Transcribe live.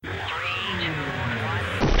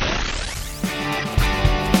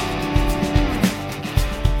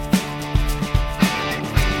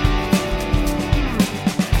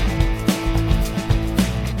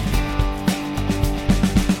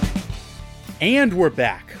And we're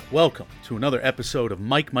back. Welcome to another episode of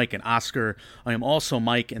Mike, and Oscar. I am also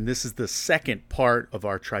Mike, and this is the second part of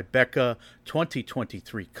our Tribeca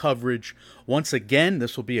 2023 coverage. Once again,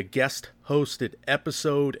 this will be a guest-hosted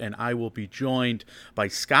episode, and I will be joined by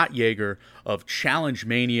Scott Yager of Challenge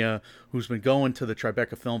Mania, who's been going to the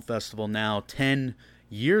Tribeca Film Festival now 10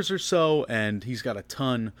 years or so, and he's got a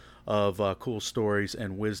ton of cool stories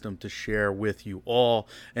and wisdom to share with you all.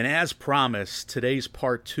 And as promised, today's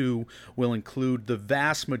part 2 will include the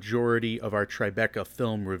vast majority of our Tribeca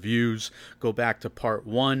film reviews. Go back to part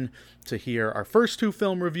 1 to hear our first 2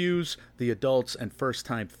 film reviews, the adults and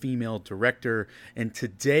first-time female director. And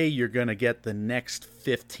today you're going to get the next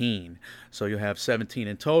 15. So you'll have 17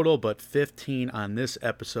 in total, but 15 on this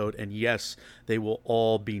episode. And yes, they will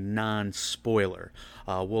all be non-spoiler.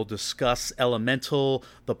 We'll discuss Elemental,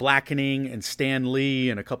 The Blackening, and Stan Lee,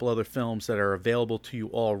 and a couple other films that are available to you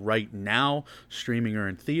all right now, streaming or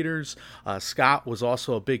in theaters. Scott was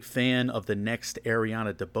also a big fan of the next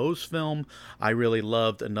Ariana DeBose film. I really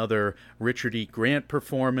loved another Richard E. Grant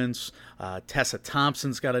performance. Tessa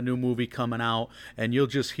Thompson's got a new movie coming out, and you'll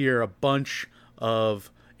just hear a bunch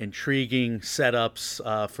of intriguing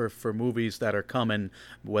setups for movies that are coming,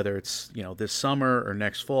 whether it's this summer or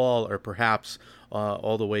next fall, or perhaps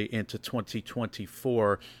all the way into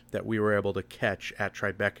 2024 that we were able to catch at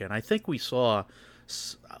Tribeca. And I think we saw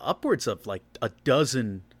upwards of like a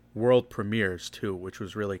dozen world premieres too, which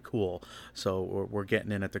was really cool. So we're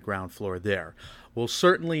getting in at the ground floor there. We'll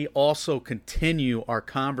certainly also continue our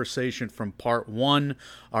conversation from part 1,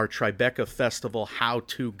 our Tribeca Festival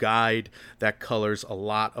how-to guide that colors a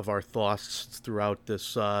lot of our thoughts throughout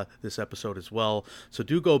this episode as well. So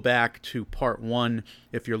do go back to part 1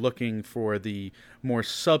 if you're looking for the more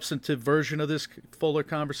substantive version of this fuller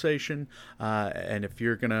conversation. And if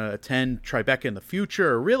you're going to attend Tribeca in the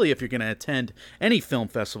future, or really if you're going to attend any film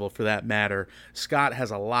festival for that matter, Scott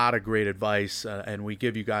has a lot of great advice, and we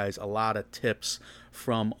give you guys a lot of tips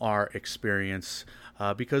from our experience,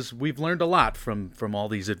 because we've learned a lot from all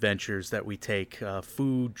these adventures that we take,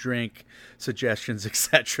 food, drink, suggestions,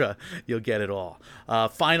 etc. You'll get it all.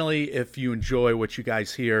 Finally, if you enjoy what you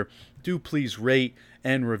guys hear, do please rate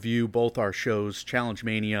and review both our shows, Challenge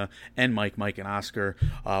Mania and Mike, and Oscar.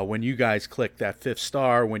 When you guys click that 5th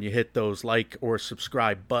star, when you hit those like or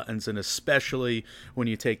subscribe buttons, and especially when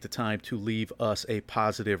you take the time to leave us a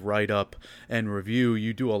positive write-up and review,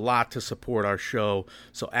 you do a lot to support our show.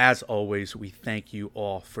 So as always, we thank you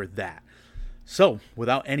all for that. So,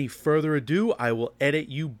 without any further ado, I will edit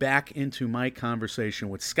you back into my conversation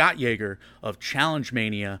with Scott Yager of Challenge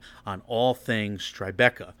Mania on all things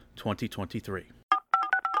Tribeca 2023.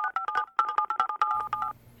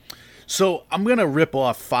 So I'm going to rip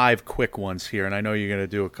off 5 quick ones here, and I know you're going to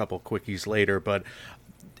do a couple quickies later, but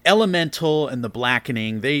Elemental and The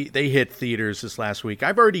Blackening, they hit theaters this last week.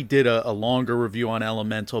 I've already did a longer review on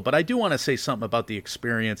Elemental, but I do want to say something about the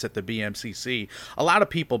experience at the BMCC. A lot of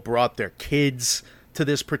people brought their kids to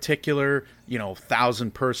this particular,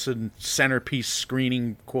 1,000-person centerpiece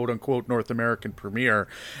screening, quote-unquote, North American premiere,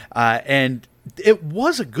 and it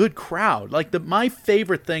was a good crowd. Like, my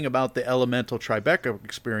favorite thing about the Elemental Tribeca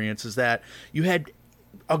experience is that you had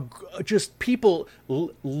just people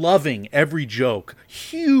loving every joke,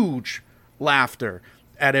 huge laughter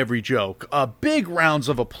at every joke, big rounds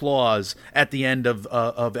of applause at the end of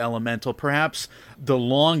Elemental, perhaps the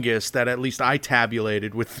longest that at least I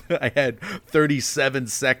tabulated with. I had 37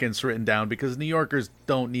 seconds written down, because New Yorkers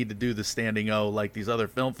don't need to do the standing O like these other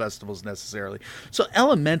film festivals necessarily. So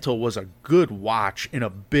Elemental was a good watch in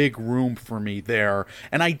a big room for me there,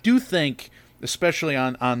 and I do think, especially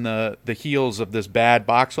on the heels of this bad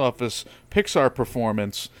box office Pixar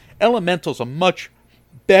performance, Elemental's a much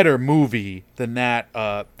better movie than that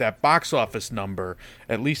box office number,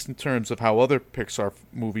 at least in terms of how other Pixar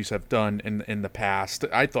movies have done in the past.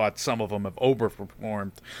 I thought some of them have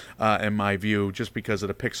overperformed, in my view, just because of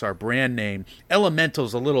the Pixar brand name.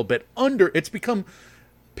 Elemental's a little bit it's become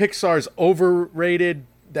Pixar's overrated,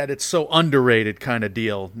 that it's so underrated kind of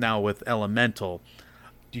deal now with Elemental.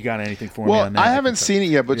 Do you got anything for me on that? Well, I haven't seen it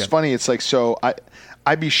yet, but it's funny. It's like, so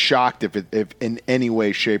I'd be shocked if in any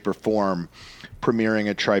way, shape, or form premiering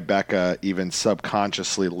at Tribeca even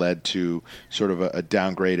subconsciously led to sort of a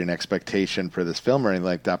downgrade in expectation for this film or anything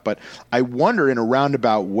like that. But I wonder, in a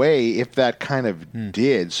roundabout way, if that kind of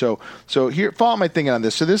did. So here, follow my thinking on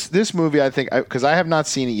this. So this movie, I think, because I have not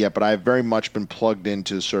seen it yet, but I have very much been plugged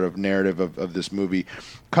into sort of narrative of this movie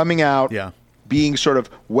coming out. Yeah. being sort of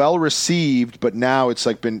well received, but now it's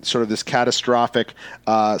like been sort of this catastrophic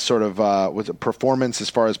with performance as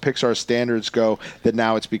far as Pixar standards go, that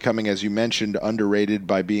now it's becoming, as you mentioned, underrated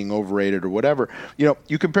by being overrated or whatever.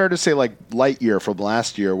 You compare to say like Lightyear from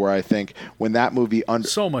last year, where I think when that movie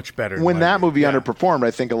so much better. When that movie underperformed,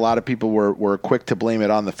 I think a lot of people were quick to blame it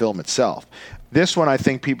on the film itself. This one, I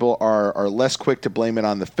think people are less quick to blame it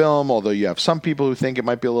on the film, although you have some people who think it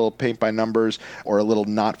might be a little paint by numbers or a little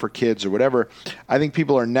not for kids or whatever. I think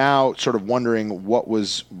people are now sort of wondering what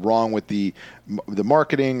was wrong with the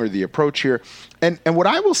marketing or the approach here. And what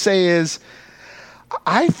I will say is,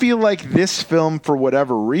 I feel like this film, for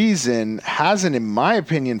whatever reason, hasn't, in my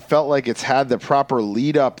opinion, felt like it's had the proper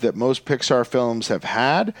lead up that most Pixar films have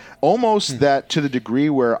had. Almost that to the degree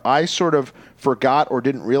where I sort of forgot or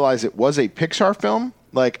didn't realize it was a Pixar film.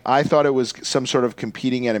 Like, I thought it was some sort of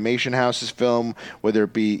competing animation house's film, whether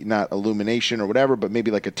it be not Illumination or whatever, but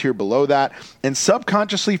maybe like a tier below that. And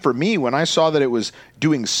subconsciously for me, when I saw that it was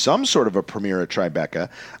doing some sort of a premiere at Tribeca,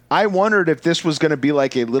 I wondered if this was going to be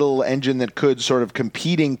like a little engine that could sort of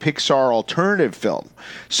competing Pixar alternative film.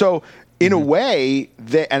 So in a way,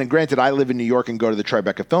 and granted, I live in New York and go to the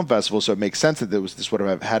Tribeca Film Festival, so it makes sense that this would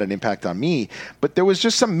have had an impact on me. But there was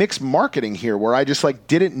just some mixed marketing here where I just like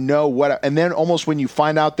didn't know what. And then almost when you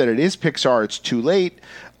find out that it is Pixar, it's too late,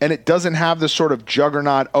 and it doesn't have the sort of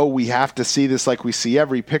juggernaut, oh, we have to see this like we see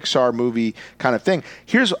every Pixar movie kind of thing.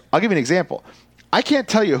 I'll give you an example. I can't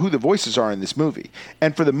tell you who the voices are in this movie.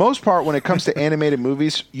 And for the most part, when it comes to animated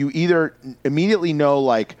movies, you either immediately know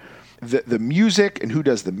like the music and who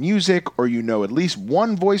does the music, or at least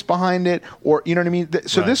one voice behind it, or you know what I mean.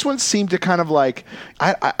 So this one seemed to kind of like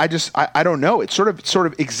I don't know. It sort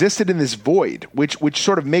of existed in this void, which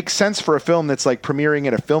sort of makes sense for a film that's like premiering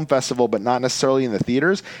at a film festival, but not necessarily in the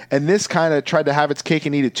theaters. And this kind of tried to have its cake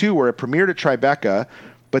and eat it too, where it premiered at Tribeca,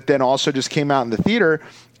 but then also just came out in the theater.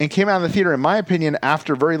 And came out in the theater, in my opinion,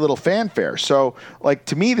 after very little fanfare. So, like,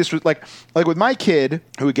 to me, this was like with my kid,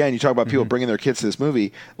 who, again, you talk about people bringing their kids to this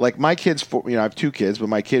movie. Like, my kid's, I have two kids, but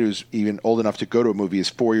my kid who's even old enough to go to a movie is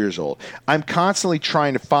 4 years old. I'm constantly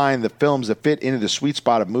trying to find the films that fit into the sweet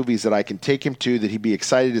spot of movies that I can take him to, that he'd be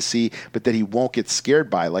excited to see, but that he won't get scared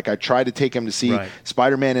by. Like, I tried to take him to see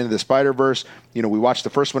Spider-Man Into the Spider-Verse. We watched the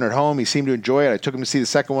first one at home. He seemed to enjoy it. I took him to see the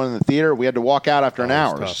second one in the theater. We had to walk out after an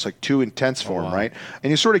hour. It was just like too intense for him, right? And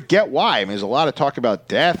you sort of get why. I mean, there's a lot of talk about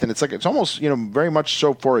death, and it's almost very much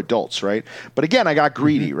so for adults, right? But again, I got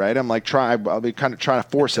greedy, right? I'm like I'll be kind of trying to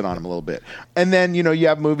force it on him a little bit. And then you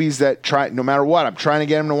have movies that try, no matter what, I'm trying to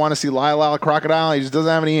get him to want to see Lyle Crocodile. He just doesn't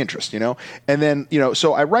have any interest, And then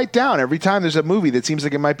so I write down every time there's a movie that seems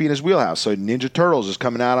like it might be in his wheelhouse. So Ninja Turtles is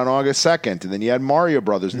coming out on August 2nd, and then you had Mario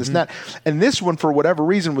Brothers and this and that. And this one, for whatever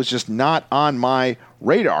reason, was just not on my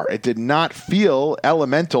radar. It did not feel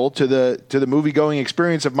elemental to the movie-going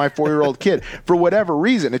experience of my 4-year-old kid. For whatever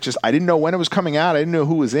reason, it just, I didn't know when it was coming out. I didn't know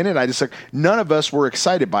who was in it. I just none of us were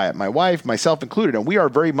excited by it. My wife, myself included, and we are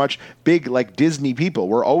very much big like Disney people.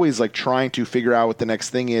 We're always like trying to figure out what the next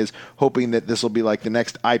thing is, hoping that this will be like the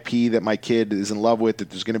next IP that my kid is in love with, that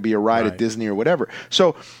there's going to be a ride at Disney or whatever.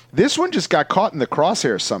 So this one just got caught in the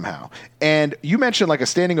crosshairs somehow. And you mentioned like a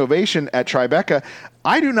standing ovation at Tribeca.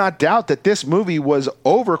 I do not doubt that this movie was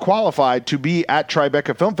overqualified to be at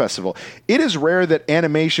Tribeca Film Festival. It is rare that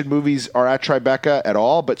animation movies are at Tribeca at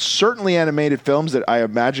all, but certainly animated films that I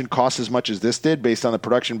imagine cost as much as this did based on the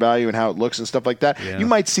production value and how it looks and stuff like that. Yeah. You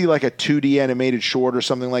might see like a 2D animated short or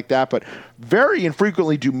something like that, but very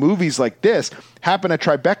infrequently do movies like this happen at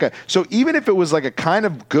Tribeca. So even if it was like a kind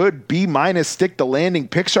of good B- stick the landing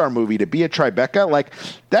Pixar movie to be at Tribeca, like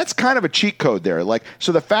that's kind of a cheat code there. Like,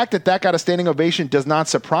 so the fact that got a standing ovation does not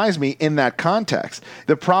surprise me in that context.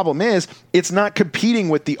 The problem is it's not competing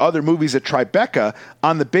with the other movies at Tribeca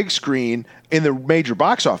on the big screen in the major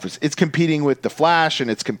box office. It's competing with The Flash, and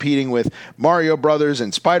it's competing with Mario Brothers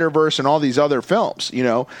and Spider-Verse and all these other films,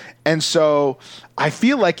 And so I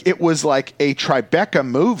feel like it was like a Tribeca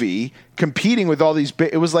movie competing with all these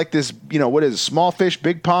it was like this, what is it, small fish,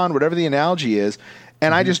 big pond, whatever the analogy is.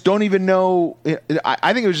 And I just don't even know.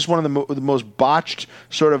 I think it was just one of the most botched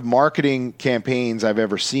sort of marketing campaigns I've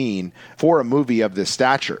ever seen for a movie of this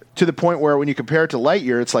stature. To the point where when you compare it to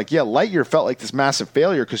Lightyear, it's like, yeah, Lightyear felt like this massive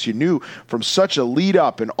failure because you knew from such a lead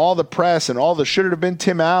up and all the press and all the should it have been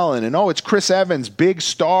Tim Allen and it's Chris Evans, big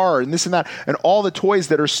star and this and that and all the toys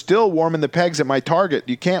that are still warming the pegs at my Target.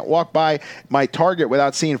 You can't walk by my Target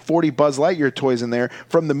without seeing 40 Buzz Lightyear toys in there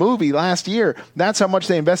from the movie last year. That's how much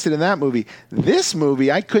they invested in that movie. This movie,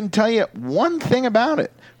 I couldn't tell you one thing about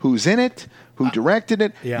it. Who's in it? Who directed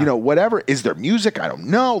it? Yeah. Whatever. Is there music? I don't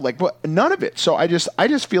know. None of it. So I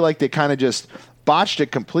just feel like they kind of just botched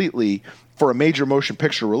it completely for a major motion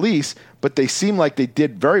picture release, but they seem like they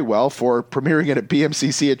did very well for premiering it at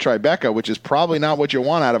BMCC at Tribeca, which is probably not what you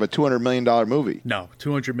want out of a $200 million movie. No,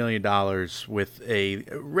 $200 million with a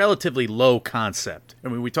relatively low concept. I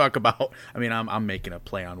mean, we talk about, I'm making a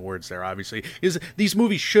play on words there, obviously. These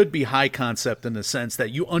movies should be high concept in the sense that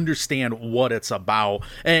you understand what it's about.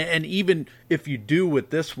 And even if you do with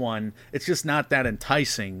this one, it's just not that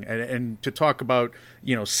enticing. And to talk about,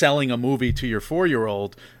 selling a movie to your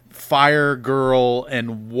 4-year-old, fire girl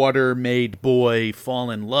and water maid boy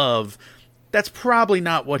fall in love, that's probably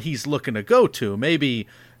not what he's looking to go to. Maybe,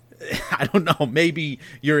 I don't know, maybe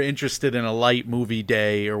you're interested in a light movie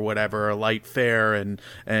day or whatever, a light fare, and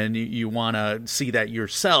you want to see that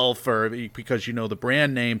yourself, or because you know the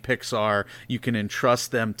brand name Pixar, you can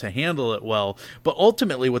entrust them to handle it well. But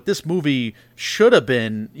ultimately what this movie should have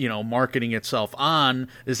been, marketing itself on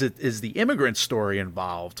is the immigrant story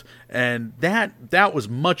involved. And that was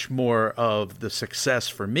much more of the success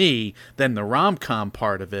for me than the rom-com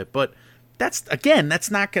part of it. But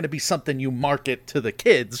that's not going to be something you market to the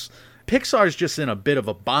kids. Pixar's just in a bit of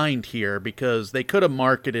a bind here because they could have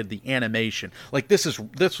marketed the animation. Like,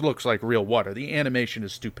 this looks like real water. The animation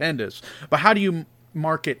is stupendous. But how do you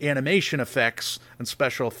market animation effects and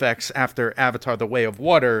special effects after Avatar: The Way of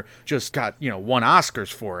Water just got, won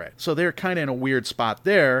Oscars for it? So they're kind of in a weird spot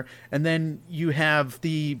there. And then you have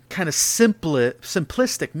the kind of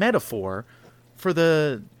simplistic metaphor for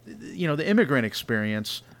the immigrant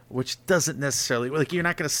experience, which doesn't necessarily, like, you're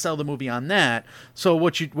not going to sell the movie on that. So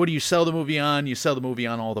what do you sell the movie on? You sell the movie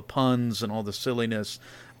on all the puns and all the silliness,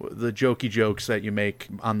 the jokey jokes that you make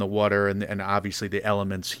on the water, and obviously the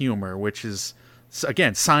Elements humor, which is,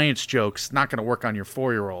 again, science jokes, not going to work on your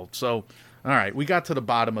 4-year-old. So, all right, we got to the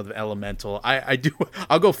bottom of Elemental.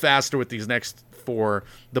 I'll go faster with these next 4.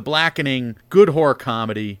 The Blackening, good horror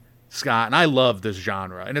comedy, Scott, and I love this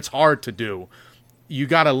genre, and it's hard to do. You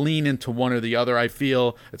got to lean into one or the other, I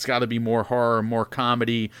feel. It's got to be more horror, more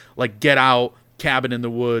comedy. Like Get Out, Cabin in the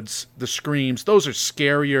Woods, The Screams. Those are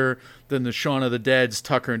scarier than the Shaun of the Dead's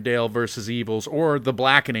Tucker and Dale versus Evils, or The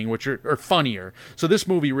Blackening, which are funnier. So this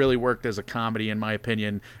movie really worked as a comedy, in my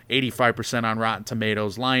opinion. 85% on Rotten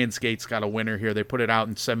Tomatoes. Lionsgate's got a winner here. They put it out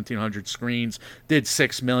in 1,700 screens. Did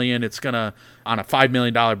 $6 million. It's going to, on a $5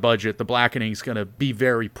 million budget, The Blackening's going to be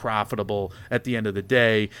very profitable at the end of the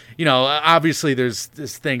day. Obviously there's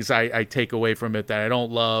things I take away from it that I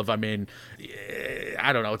don't love. I mean,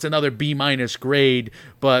 I don't know. It's another B- grade,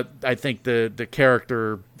 but I think the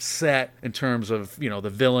character set in terms of, the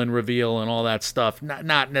villain reveal and all that stuff,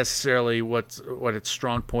 not necessarily what its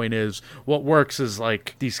strong point is. What works is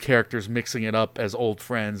like these characters mixing it up as old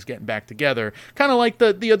friends, getting back together, kind of like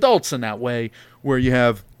the adults in that way, where you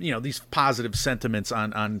have, these positive sentiments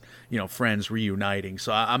on friends reuniting.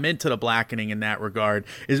 So I'm into The Blackening in that regard.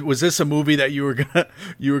 Was this a movie that you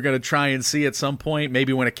were gonna try and see at some point,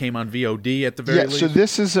 maybe when it came on VOD at the very least? So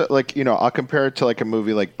this is I'll compare it to like a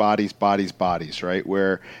movie like Bodies, right?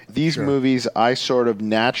 Where these movies, I sort of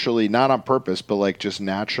naturally, not on purpose, but like just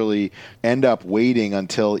naturally end up waiting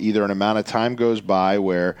until either an amount of time goes by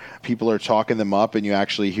where people are talking them up and you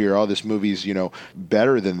actually hear, oh, this movie's,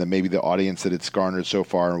 better than maybe the audience that it's garnered so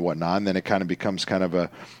far and whatnot, and then it kind of becomes kind of a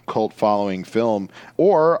cult following film,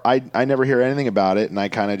 or I never hear anything about it and I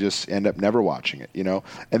kind of just end up never watching it,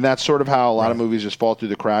 and that's sort of how a lot of movies just fall through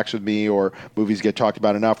the cracks with me, or movies get talked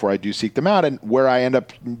about enough where I do seek them out, and where I end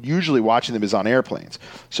up usually watching them is on airplanes.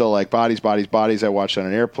 So like Bodies, I watched on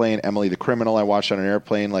an airplane. Emily the Criminal, I watched on an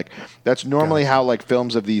airplane. Like that's normally how like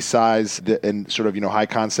films of these size and sort of high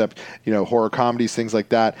concept horror comedies, things like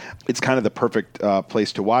that, it's kind of the perfect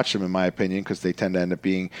place to watch them in my opinion, because they tend to end up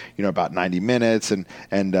being about 90 minutes, and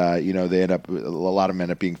they end up, a lot of them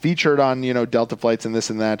end up being featured on Delta flights and this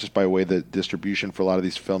and that, just by the way the distribution for a lot of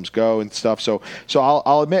these films go and stuff. So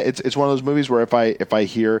I'll admit it's one of those movies where if I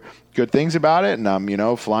hear good things about it and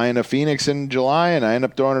I'm flying to Phoenix in July and I end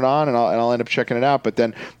up throwing it on and I'll end up checking it out. But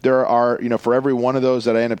then there are for every one of those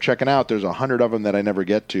that I end up checking out, there's 100 of them that I never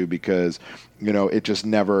get to because it just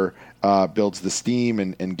never builds the steam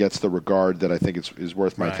and gets the regard that I think is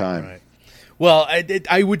worth my time. Right. Well,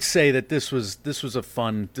 I would say that this was a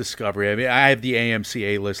fun discovery. I mean, I have the AMC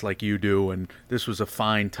A list like you do, and this was a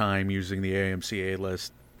fine time using the AMC A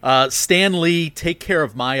list. Stan Lee, Take Care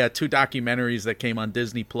of Maya, 2 documentaries that came on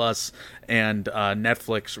Disney Plus and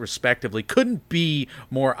Netflix, respectively. Couldn't be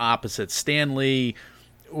more opposite. Stan Lee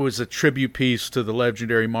was a tribute piece to the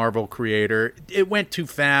legendary Marvel creator. It went too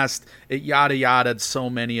fast. It yada-yada'd so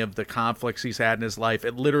many of the conflicts he's had in his life.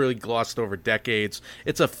 It literally glossed over decades.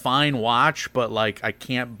 It's a fine watch, but like I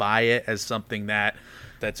can't buy it as something that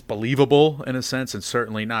that's believable in a sense, and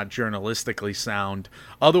certainly not journalistically sound.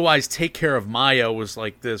 Otherwise, Take Care of Maya was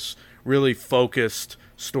like this really focused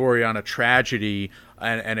story on a tragedy,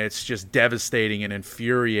 and it's just devastating and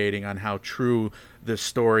infuriating on how true this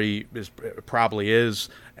story probably is.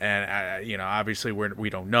 And obviously we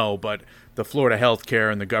don't know, but the Florida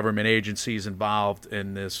healthcare and the government agencies involved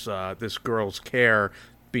in this girl's care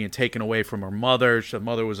being taken away from her mother. The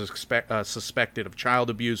mother was suspected of child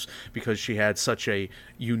abuse because she had such a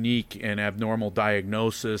unique and abnormal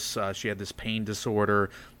diagnosis. She had this pain disorder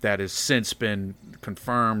that has since been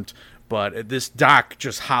confirmed. But this doc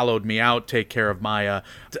just hollowed me out. Take Care of Maya.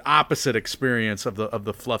 The opposite experience of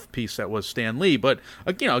the fluff piece that was Stan Lee. But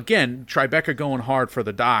again, Tribeca going hard for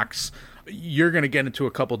the docs. You're going to get into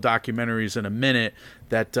a couple documentaries in a minute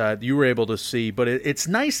that you were able to see. But it's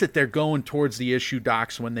nice that they're going towards the issue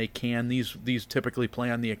docs when they can. These typically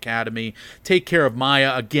play on the Academy. Take Care of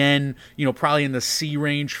Maya, again, probably in the C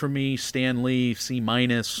range for me. Stan Lee, C-.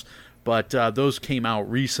 But those came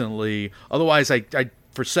out recently. Otherwise, I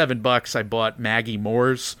for $7 I bought Maggie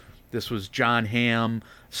Moore's. This was Jon Hamm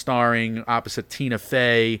starring opposite Tina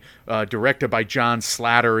Fey, directed by John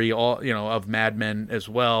Slattery, of Mad Men as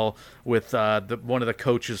well, with one of the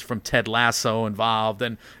coaches from Ted Lasso involved,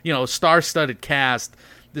 and star-studded cast.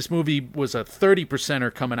 This movie was a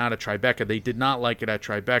 30%er coming out of Tribeca. They did not like it at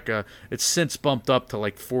Tribeca. It's since bumped up to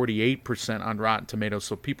like 48% on Rotten Tomatoes,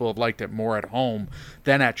 so people have liked it more at home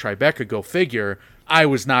than at Tribeca. Go figure. I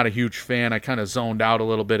was not a huge fan. I kind of zoned out a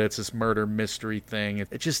little bit. It's this murder mystery thing.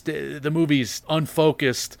 It just, the movie's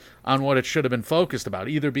unfocused on what it should have been focused about.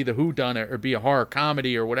 Either be the whodunit or be a horror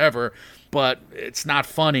comedy or whatever. But it's not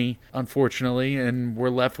funny, unfortunately, and we're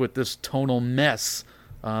left with this tonal mess,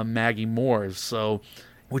 Maggie Moore's. So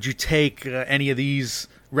would you take any of these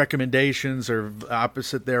recommendations or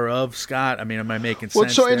opposite thereof, Scott? I mean, am I making sense? Well,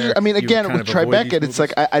 it's so interesting. I mean, again, with Tribeca, it's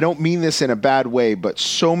like, I don't mean this in a bad way, but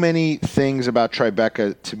so many things about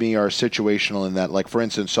Tribeca to me are situational in that, like, for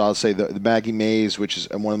instance, so I'll say the Maggie Mays, which is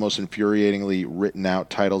one of the most infuriatingly written out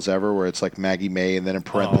titles ever, where it's like Maggie May and then in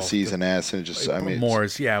parentheses an S, and it just, I mean,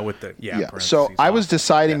 Moore's, with the, So I was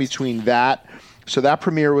deciding between that. So that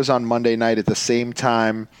premiere was on Monday night at the same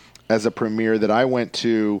time as a premiere that I went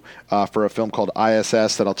to for a film called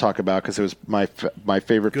ISS that I'll talk about because it was my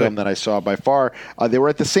favorite film that I saw by far. They were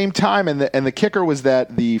at the same time, and the kicker was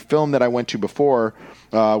that the film that I went to before,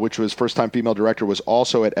 which was First Time Female Director, was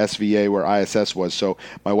also at SVA where ISS was. So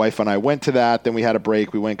my wife and I went to that. Then we had a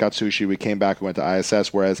break. We went, got sushi. We came back. We went to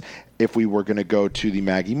ISS. Whereas if we were going to go to the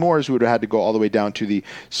Maggie Moore's, we would have had to go all the way down to the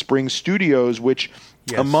Spring Studios, which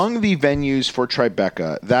among the venues for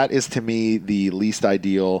Tribeca, that is to me the least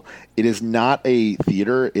ideal. It is not a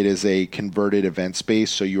theater. It is a converted event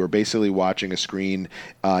space. So you are basically watching a screen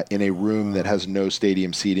in a room that has no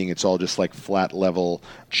stadium seating. It's all just like flat level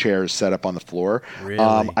chairs set up on the floor. Really?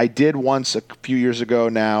 I did once a few years ago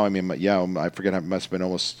now. I mean, I forget. It must have been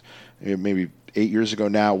almost maybe 8 years ago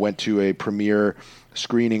now. Went to a premiere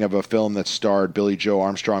screening of a film that starred Billy Joe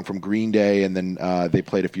Armstrong from Green Day, and then they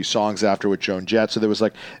played a few songs after with Joan Jett. So there was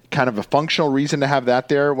like kind of a functional reason to have that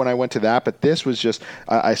there when I went to that. But this was just,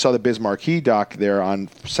 I saw the Biz Markie doc there on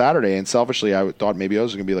Saturday, and selfishly I thought maybe it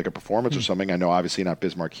was going to be like a performance or something. I know obviously not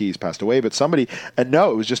Biz Markie, he's passed away, but somebody,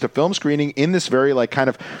 no, it was just a film screening in this very like kind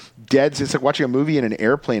of dead, it's like watching a movie in an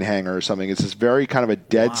airplane hangar or something. It's this very kind of a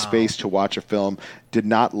dead space to watch a film. Did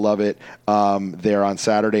not love it there on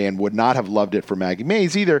Saturday, and would not have loved it for Maggie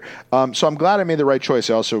Mays either. So I'm glad I made the right choice.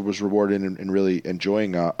 I also was rewarded in really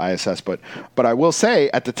enjoying ISS. But I will say,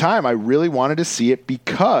 at the time, I really wanted to see it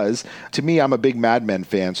because, to me, I'm a big Mad Men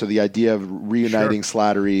fan. So the idea of reuniting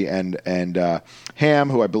Slattery and Hamm,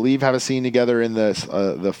 who I believe have a scene together in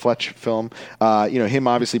the Fletch film. Him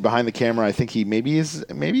obviously behind the camera. I think maybe he's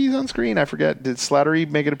on screen. I forget. Did Slattery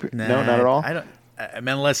make it appear? No, not at all. I mean,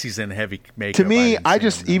 unless he's in heavy makeup. To me, I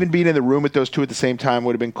just, even being in the room with those two at the same time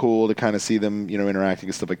would have been cool to kind of see them, interacting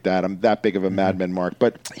and stuff like that. I'm that big of a Mad Men mark.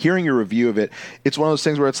 But hearing your review of it, it's one of those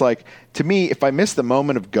things where it's like, to me, if I miss the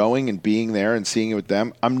moment of going and being there and seeing it with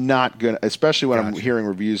them, I'm not going to, especially when I'm hearing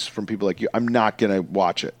reviews from people like you, I'm not going to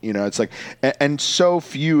watch it. It's like, and so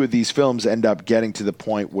few of these films end up getting to the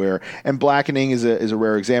point where, and Blackening is a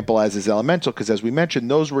rare example, as is Elemental, because as we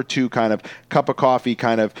mentioned, those were two kind of cup of coffee,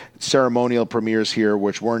 kind of ceremonial premieres here,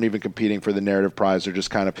 which weren't even competing for the narrative prize. They're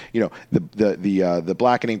just kind of, the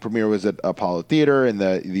Blackening premiere was at Apollo Theater, and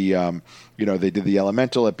the they did the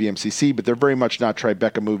Elemental at BMCC, but they're very much not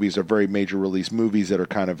Tribeca movies. They're very major release movies that are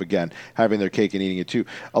kind of, again, having their cake and eating it too.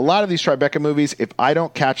 A lot of these Tribeca movies, if I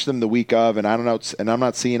don't catch them the week of, and I'm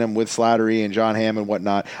not seeing them with Slattery and Jon Hamm and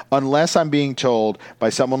whatnot, unless I'm being told by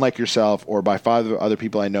someone like yourself or by 5 other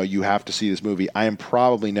people I know, you have to see this movie, I am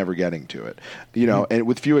probably never getting to it, and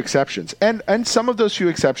with few exceptions. And some of those few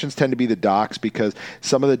exceptions tend to be the docs, because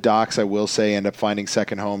some of the docs, I will say, end up finding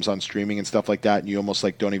second homes on streaming and stuff like that, and you almost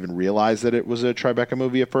don't even realize that it was a Tribeca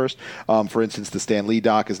movie at first. For instance, the Stan Lee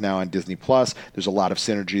doc is now on Disney Plus. There's a lot of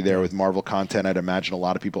synergy there with Marvel content. I'd imagine a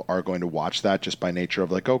lot of people are going to watch that just by nature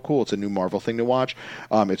of oh, cool, it's a new Marvel thing to watch.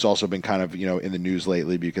 It's also been kind of in the news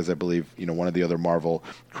lately because I believe one of the other Marvel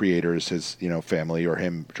creators, his family or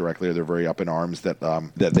him directly, or they're very up in arms that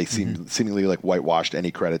they seemingly whitewashed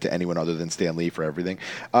any credit to anyone other than Stan Lee for everything.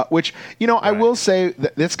 Which right. I will say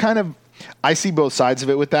that's kind of, I see both sides of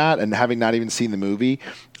it with that, and having not even seen the movie,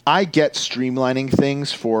 I get streamlining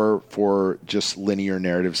things for just linear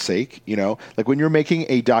narrative's sake, when you're making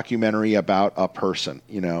a documentary about a person,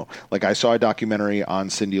 I saw a documentary on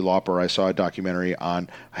Cyndi Lauper, I saw a documentary on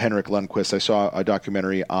Henrik Lundqvist, I saw a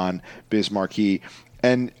documentary on Biz Markie.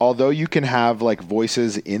 And although you can have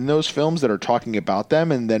voices in those films that are talking about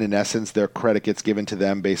them, and then in essence their credit gets given to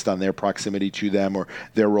them based on their proximity to them or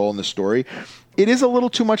their role in the story, it is a little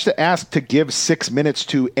too much to ask to give 6 minutes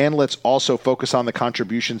to, and let's also focus on the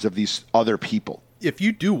contributions of these other people. If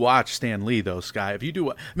you do watch Stan Lee, though, Sky,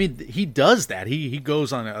 he does that. He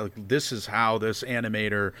goes on, this is how this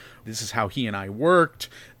animator, this is how he and I worked.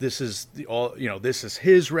 This is this is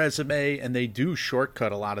his resume, and they do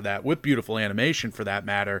shortcut a lot of that with beautiful animation, for that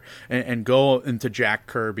matter, and go into Jack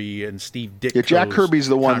Kirby and Steve Ditko's. Yeah, Jack Kirby's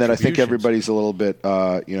the one that I think everybody's a little bit,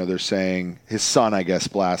 they're saying his son, I guess,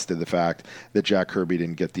 blasted the fact that Jack Kirby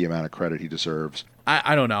didn't get the amount of credit he deserves.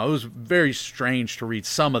 I don't know. It was very strange to read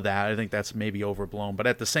some of that. I think that's maybe overblown. But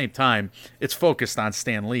at the same time, it's focused on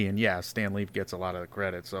Stan Lee. And, yeah, Stan Lee gets a lot of the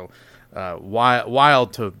credit. So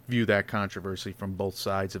wild to view that controversy from both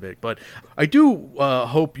sides of it. But I do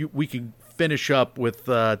hope we can finish up with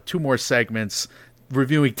 2 more segments,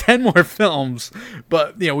 reviewing 10 more films.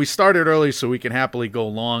 But, we started early, so we can happily go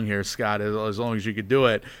long here, Scott, as long as you could do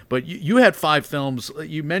it. But you had 5 films.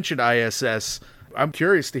 You mentioned ISS. I'm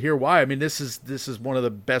curious to hear why. This is one of the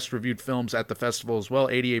best reviewed films at the festival as well,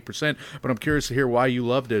 88%. But I'm curious to hear why you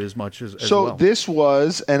loved it as much as so well. This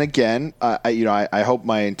was, and again, I hope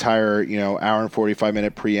my entire hour and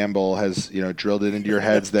 45-minute preamble has drilled it into your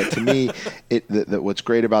heads that to me, that what's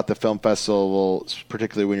great about the film festival,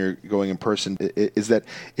 particularly when you're going in person, is that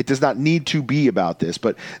it does not need to be about this.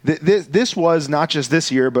 But this was not just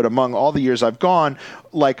this year, but among all the years I've gone,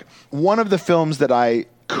 one of the films that I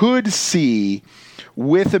could see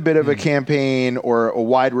with a bit of a campaign or a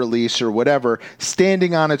wide release or whatever,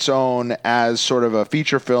 standing on its own as sort of a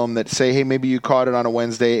feature film that say, hey, maybe you caught it on a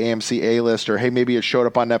Wednesday AMC A-list, or hey, maybe it showed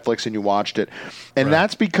up on Netflix and you watched it. And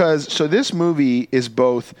that's because, this movie is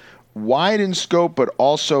both wide in scope, but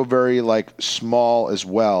also very small as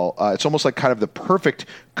well. It's almost kind of the perfect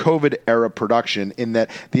COVID era production in that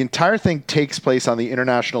the entire thing takes place on the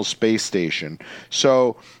International Space Station.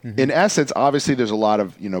 So in essence, obviously there's a lot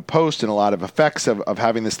of, post and a lot of effects of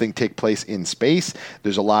having this thing take place in space.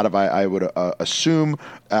 There's a lot of, I would assume,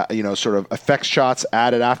 sort of effects shots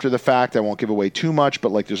added after the fact. I won't give away too much,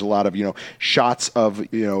 but there's a lot of, shots of,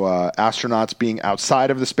 astronauts being outside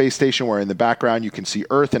of the space station where in the background you can see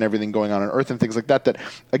Earth and everything going on Earth and things like that. That,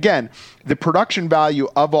 again, the production value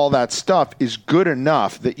of all that stuff is good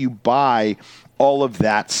enough that you buy all of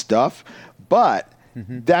that stuff. But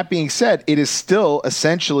that being said, it is still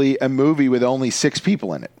essentially a movie with only 6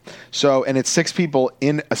 people in it. So, and it's 6 people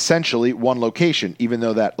in essentially one location, even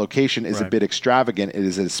though that location is a bit extravagant. It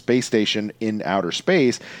is a space station in outer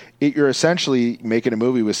space. You're essentially making a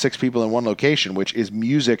movie with 6 people in one location, which is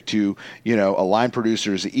music to, a line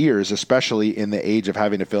producer's ears, especially in the age of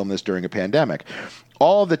having to film this during a pandemic.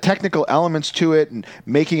 All of the technical elements to it and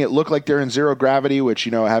making it look like they're in zero gravity, which,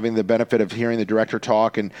 having the benefit of hearing the director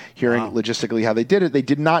talk and hearing logistically how they did it, they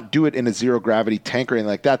did not do it in a zero gravity tank or anything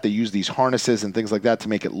like that. They used these harnesses and things like that to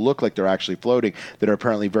make it look like they're actually floating that are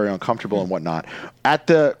apparently very uncomfortable and whatnot. At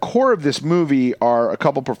the core of this movie are a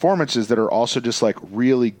couple performances that are also just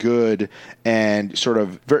really good and sort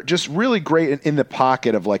of just really great in the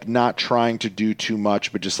pocket of not trying to do too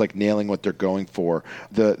much, but just nailing what they're going for.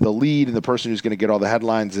 The lead and the person who's going to get all the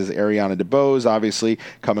headlines is Ariana DeBose, obviously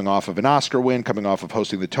coming off of an Oscar win, coming off of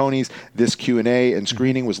hosting the Tonys. This Q&A and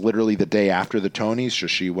screening was literally the day after the Tonys. So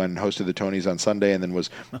she went and hosted the Tonys on Sunday and then was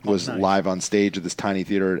nice. Live on stage at this tiny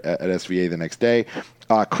theater at SVA the next day.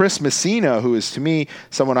 Chris Messina, who is to me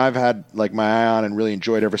someone I've had like my eye on and really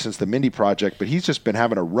enjoyed ever since the Mindy Project, but he's just been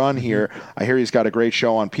having a run here. I hear he's got a great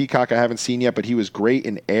show on Peacock I haven't seen yet, but he was great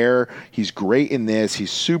in Air. He's great in this.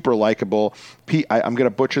 He's super likable. I'm going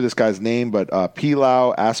to butcher this guy's name, but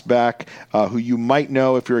Pilau Asbak, who you might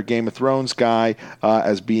know if you're a Game of Thrones guy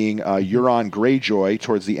as being Euron Greyjoy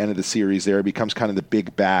towards the end of the series there. Becomes kind of the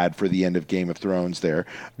big bad for the end of Game of Thrones there.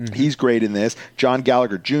 He's great in this. John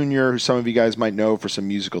Gallagher Jr., who some of you guys might know for some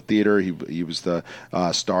musical theater. He was the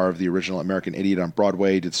star of the original American Idiot on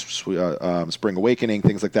Broadway, did Spring Awakening,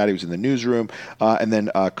 things like that. He was in the Newsroom. And then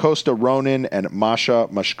Costa Ronan and Masha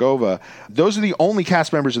Mashkova. Those are the only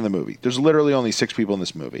cast members in the movie. There's literally only 6 people in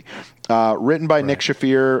this movie. Written by Nick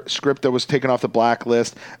Shafir, script that was taken off the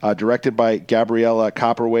blacklist, directed by Gabriella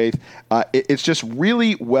Copperwaith. It's just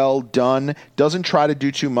really well done. Doesn't try to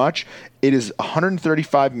do too much. It is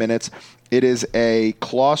 135 minutes. It is a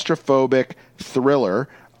claustrophobic thriller.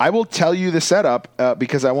 I will tell you the setup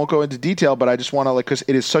because I won't go into detail, but I just want to because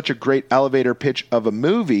it is such a great elevator pitch of a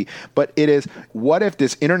movie. But it is, what if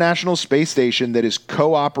this International Space Station that is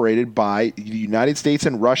co-operated by the United States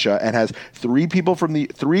and Russia and has 3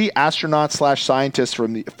 astronauts / scientists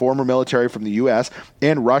from the former military from the U.S.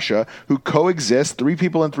 and Russia who coexist, 3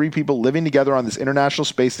 people and 3 people living together on this International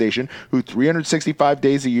Space Station who 365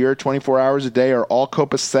 days a year, 24 hours a day are all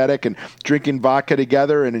copacetic and drinking vodka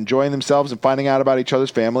together and enjoying themselves and finding out about each other's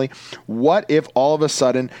family. What if all of a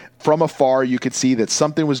sudden, from afar, you could see that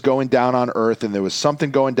something was going down on Earth, and there was something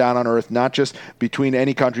going down on Earth, not just between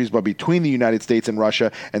any countries, but between the United States and Russia,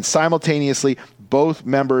 and simultaneously, both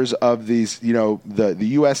members of these, the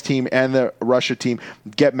U.S. team and the Russia team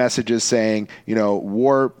get messages saying,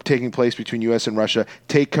 war taking place between U.S. and Russia,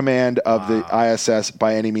 take command of the ISS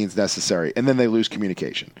by any means necessary, and then they lose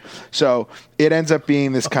communication. So it ends up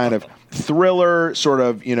being this kind of thriller sort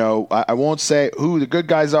of, I won't say who the good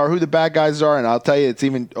guys are, who the bad guys are, and I'll tell you it's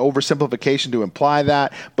even oversimplification to imply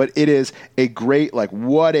that, but it is a great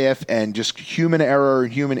what if and just human error,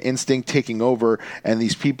 human instinct taking over, and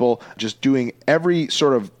these people just doing every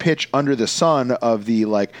sort of pitch under the sun of the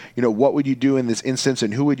what would you do in this instance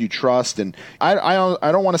and who would you trust, and I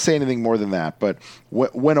don't want to say anything more than that, but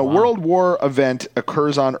when a world war event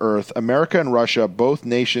occurs on Earth, America and Russia, both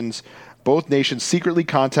nations secretly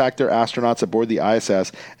contact their astronauts aboard the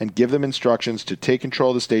ISS and give them instructions to take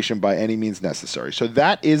control of the station by any means necessary. So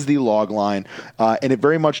that is the log line, and it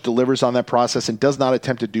very much delivers on that process and does not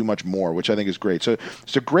attempt to do much more, which I think is great. So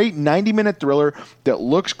it's a great 90-minute thriller that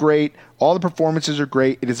looks great. All the performances are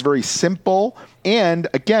great. It is very simple. And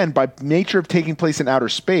again, by nature of taking place in outer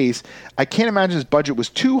space, I can't imagine his budget was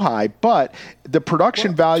too high, but the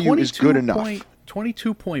production value is good enough.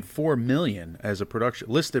 $22.4 million as a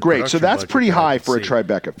listed great, production so that's budget pretty high for a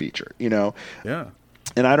Tribeca feature, Yeah.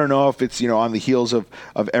 And I don't know if it's, on the heels of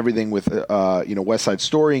everything with, West Side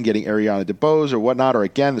Story and getting Ariana DeBose or whatnot, or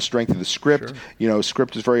again, the strength of the script. Sure.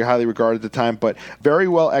 Script is very highly regarded at the time, but very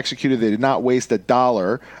well executed. They did not waste a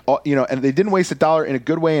dollar, and they didn't waste a dollar in a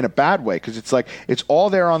good way and a bad way, because it's it's all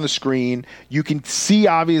there on the screen. You can see,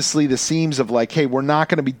 obviously, the seams of hey, we're not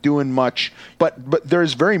going to be doing much, but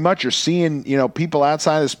there's very much, you're seeing, people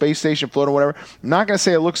outside of the space station floating, whatever. I'm not going to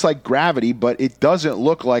say it looks like Gravity, but it doesn't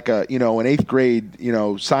look like an 8th grade,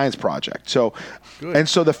 science project. So, good. And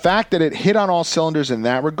so the fact that it hit on all cylinders in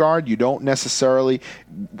that regard, you don't necessarily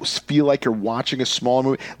feel like you're watching a small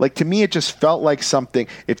movie. To me, it just felt like something.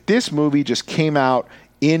 If this movie just came out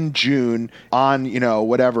in June on,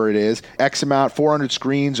 whatever it is, X amount, 400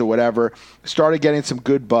 screens or whatever, started getting some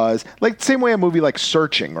good buzz. Same way a movie like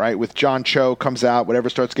Searching, right, with John Cho comes out, whatever,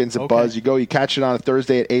 starts getting some buzz. You catch it on a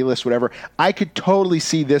Thursday at A-List, whatever. I could totally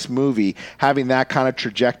see this movie having that kind of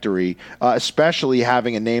trajectory, especially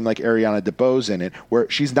having a name like Ariana DeBose in it, where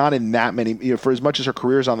she's not in that many, for as much as her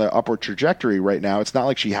career is on the upward trajectory right now, it's not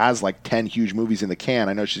like she has 10 huge movies in the can.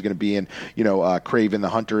 I know she's going to be in, Kraven the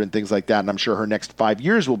Hunter and things like that, and I'm sure her next 5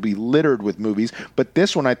 years will be littered with movies, but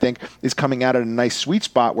this one I think is coming out at a nice sweet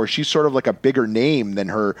spot where she's sort of a bigger name than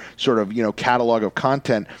her sort of catalog of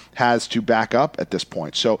content has to back up at this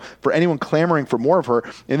point. So for anyone clamoring for more of her,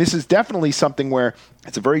 and this is definitely something where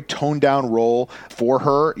It's a very toned down role for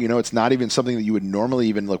her. You know, it's not even something that you would normally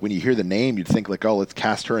even, like, when you hear the name, you'd think like, oh, let's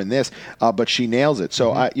cast her in this. But she nails it.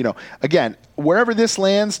 So, again, wherever this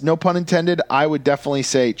lands, no pun intended, I would definitely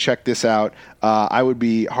say check this out. I would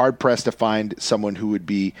be hard pressed to find someone who would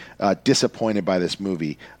be disappointed by this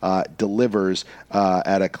movie. Delivers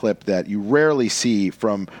at a clip that you rarely see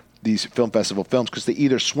from these film festival films, because they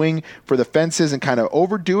either swing for the fences and kind of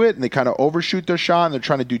overdo it and they kind of overshoot their shot and they're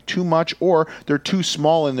trying to do too much, or they're too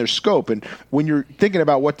small in their scope. And when you're thinking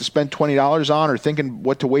about what to spend $20 on or thinking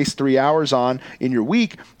what to waste 3 hours on in your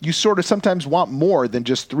week, you sort of sometimes want more than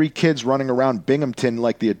just 3 kids running around Binghamton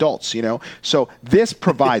like the adults, you know? So this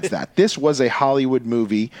provides that. This was a Hollywood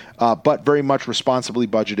movie, but very much responsibly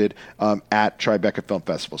budgeted at Tribeca Film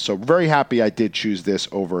Festival. So very happy I did choose this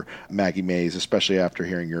over Maggie Mae's, especially after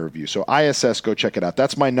hearing your review. So ISS, go check it out.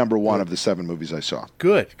 That's my number one of the 7 movies I saw.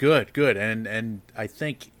 Good. And I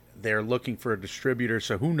think they're looking for a distributor,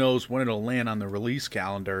 so who knows when it'll land on the release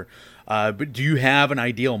calendar. But do you have an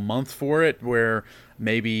ideal month for it, where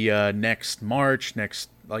maybe next March,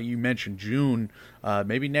 like you mentioned, June,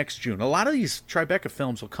 maybe next June? A lot of these Tribeca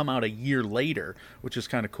films will come out a year later, which is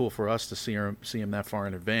kind of cool for us to see them that far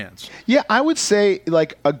in advance. Yeah, I would say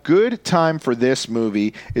like a good time for this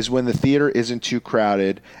movie is when the theater isn't too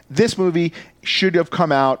crowded. This movie should have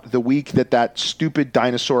come out the week that stupid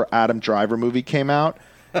dinosaur Adam Driver movie came out.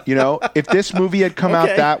 You know, if this movie had come out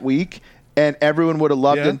that week, and everyone would have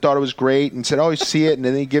loved it and thought it was great and said, oh, you see it, and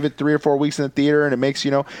then you give it 3 or 4 weeks in the theater, and it makes,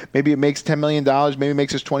 maybe it makes $10 million, maybe it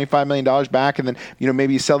makes us $25 million back, and then,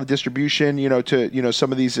 maybe you sell the distribution, to,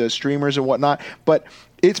 some of these streamers and whatnot. But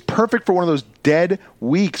it's perfect for one of those dead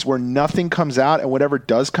weeks where nothing comes out, and whatever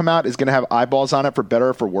does come out is going to have eyeballs on it for better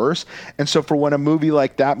or for worse. And so for when a movie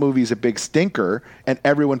like that movie is a big stinker and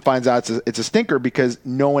everyone finds out it's a stinker because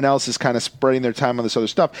no one else is kind of spreading their time on this other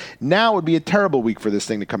stuff, now would be a terrible week for this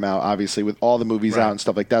thing to come out, obviously, with all the movies out and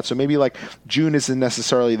stuff like that. So maybe like June isn't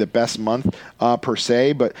necessarily the best month per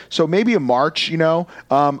se, but so maybe a March, I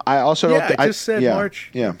also I just said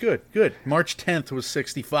March. Yeah. Good. March 10th was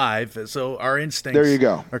 65, so our instincts. There you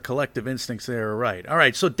go. Our collective instincts there are right. All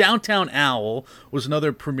right, so Downtown Owl was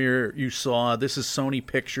another premiere you saw. This is Sony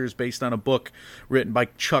Pictures, based on a book written by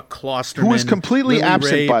Chuck Klosterman. Who was completely Lily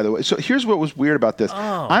absent, Rabe. by the way. So here's what was weird about this.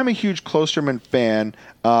 I'm a huge Klosterman fan.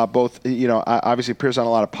 Both, obviously appears on a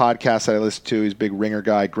lot of podcasts that I listen to. He's a big Ringer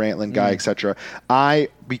guy, Grantland guy, etc. I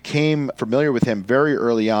became familiar with him very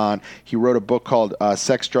early on. He wrote a book called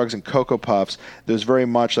Sex, Drugs, and Cocoa Puffs that was very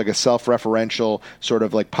much like a self-referential sort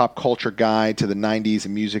of like pop culture guide to the 90s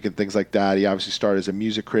and music and things like that. He obviously started as a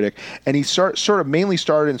music critic, and he sort of mainly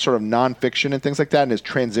started in sort of nonfiction and things like that, and has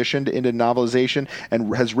transitioned into novelization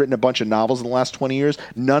and has written a bunch of novels in the last 20 years,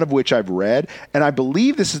 none of which I've read. And I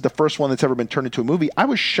believe this is the first one that's ever been turned into a movie. I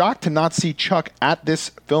was shocked to not see Chuck at this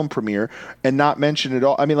film premiere and not mention it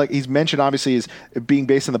all. I mean, like, he's mentioned obviously as being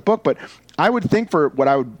based on the book, but I would think for what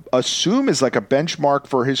I would assume is like a benchmark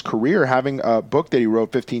for his career, having a book that he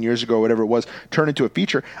wrote 15 years ago, whatever it was, turned into a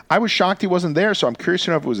feature. I was shocked he wasn't there, so I'm curious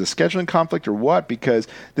to know if it was a scheduling conflict or what, because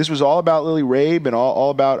this was all about Lily Rabe and all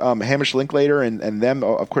about Hamish Linklater and them,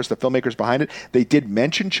 of course, the filmmakers behind it. They did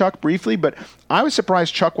mention Chuck briefly, but I was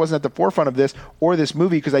surprised Chuck wasn't at the forefront of this or this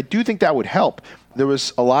movie, because I do think that would help. There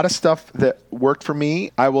was a lot of stuff that worked for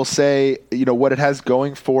me. I will say, what it has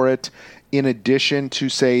going for it, in addition to,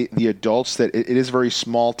 say, the adults, that it is a very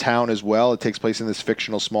small town as well. It takes place in this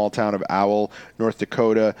fictional small town of Owl, North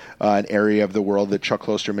Dakota, an area of the world that Chuck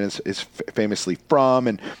Klosterman is famously from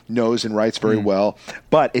and knows and writes very well.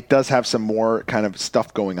 But it does have some more kind of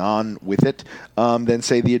stuff going on with it than,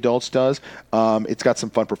 say, the adults does. It's got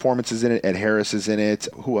some fun performances in it. Ed Harris is in it.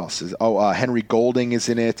 Who else is? Henry Goulding is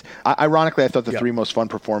in it. Ironically, I thought the 3 most fun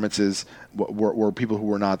performances were people who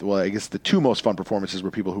were not, well, I guess the 2 most fun performances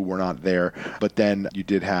were people who were not there. But then you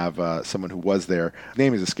did have someone who was there. His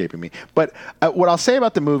name is escaping me. But what I'll say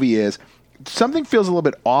about the movie is something feels a little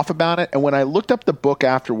bit off about it. And when I looked up the book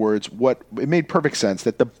afterwards, it made perfect sense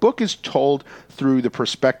that the book is told through the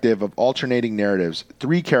perspective of alternating narratives.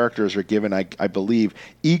 3 characters are given, I believe,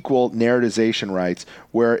 equal narratization rights,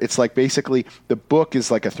 where it's like basically the book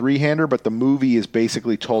is like a 3-hander, but the movie is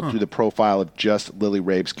basically told through the profile of just Lily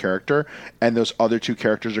Rabe's character. And those other 2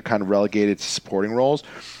 characters are kind of relegated to supporting roles.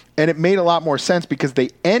 And it made a lot more sense because they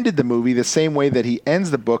ended the movie the same way that he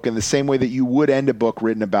ends the book, and the same way that you would end a book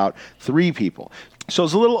written about 3 people. So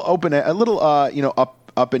it's a little open, a little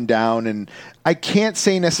up and down, and I can't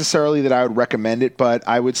say necessarily that I would recommend it, but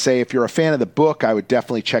I would say if you're a fan of the book, I would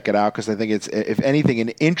definitely check it out, because I think it's, if anything, an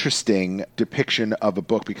interesting depiction of a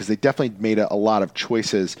book, because they definitely made a lot of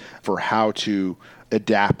choices for how to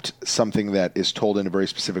adapt something that is told in a very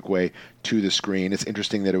specific way to the screen. It's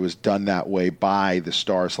interesting that it was done that way by the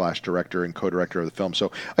star/director and co-director of the film.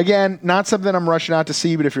 So again, not something I'm rushing out to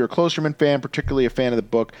see, but if you're a Klosterman fan, particularly a fan of the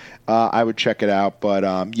book, I would check it out. But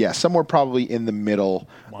yeah, somewhere probably in the middle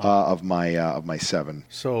of my 7.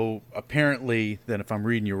 So apparently, then, if I'm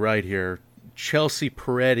reading you right here, Chelsea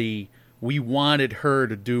Peretti, we wanted her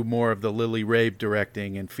to do more of the Lily Rabe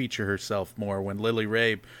directing and feature herself more. When Lily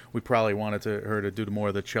Rabe, we probably wanted her to do more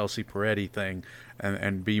of the Chelsea Peretti thing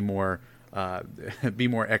and be more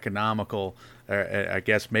economical. I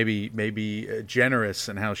guess maybe generous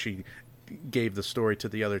in how she gave the story to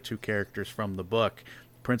the other 2 characters from the book.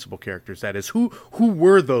 Principal characters, that is. Who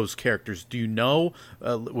were those characters? Do you know?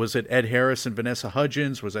 Was it Ed Harris and Vanessa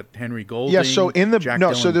Hudgens? Was it Henry Goulding? Yeah. So so there's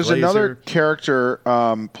Glazer? another character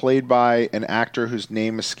played by an actor whose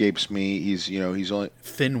name escapes me. He's only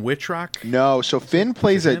Finn Wittrock. No. So Finn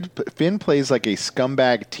plays like a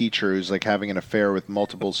scumbag teacher who's like having an affair with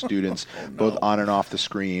multiple students, both on and off the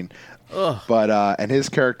screen. Ugh. But and his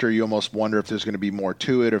character, you almost wonder if there's going to be more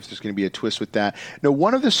to it, or if there's going to be a twist with that. No,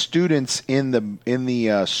 one of the students in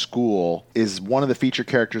the school is one of the feature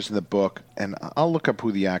characters in the book, and I'll look up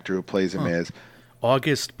who the actor who plays him is.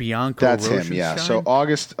 August Bianco. That's him, yeah. So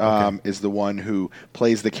August is the one who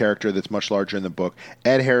plays the character that's much larger in the book.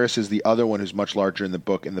 Ed Harris is the other one who's much larger in the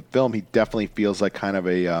book. In the film, he definitely feels like kind of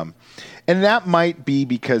a... and that might be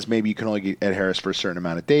because maybe you can only get Ed Harris for a certain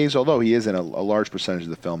amount of days, although he is in a large percentage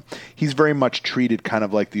of the film. He's very much treated kind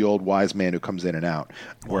of like the old wise man who comes in and out,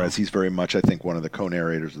 whereas he's very much, I think, one of the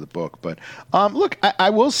co-narrators of the book. But look,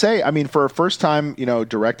 I will say, I mean, for a first-time,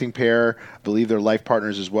 directing pair, I believe they're life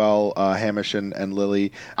partners as well, Hamish and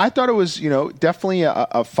Lily, I thought it was, definitely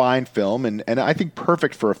a fine film, and I think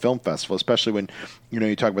perfect for a film festival, especially when,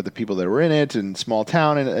 you talk about the people that were in it and small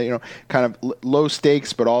town and, kind of low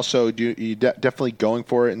stakes, but also definitely going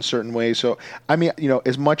for it in certain ways. So, I mean,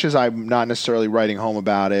 as much as I'm not necessarily writing home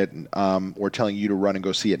about it or telling you to run and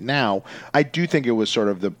go see it now, I do think it was sort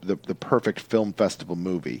of the perfect film festival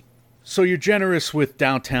movie. So you're generous with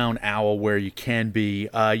Downtown Owl where you can be.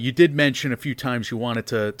 You did mention a few times you wanted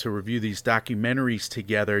to review these documentaries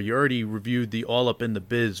together. You already reviewed the All Up in the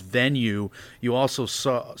Biz venue. You also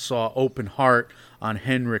saw Open Heart on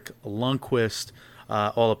Henrik Lundqvist,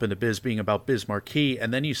 All Up in the Biz being about Biz Markie.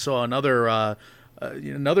 And then you saw another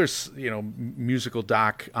musical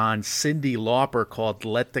doc on Cyndi Lauper called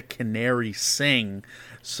Let the Canary Sing.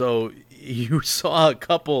 So you saw a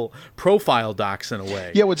couple profile docs in a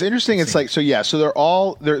way. Yeah, what's interesting, it's like, so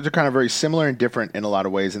they're kind of very similar and different in a lot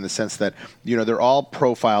of ways in the sense that, they're all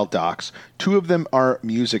profile docs. 2 of them are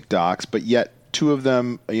music docs, but yet 2 of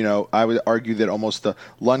them, I would argue that almost the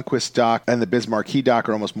Lundqvist doc and the Biz Markie doc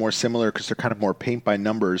are almost more similar because they're kind of more paint by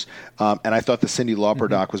numbers. And I thought the Cyndi Lauper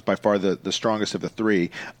doc was by far the strongest of the 3.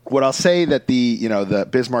 What I'll say that the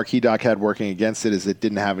Biz Markie doc had working against it is it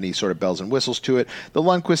didn't have any sort of bells and whistles to it. The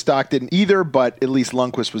Lundqvist doc didn't either, but at least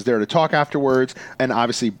Lundqvist was there to talk afterwards. And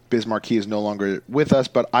obviously Biz Markie is no longer with us,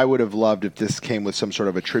 but I would have loved if this came with some sort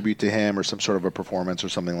of a tribute to him or some sort of a performance or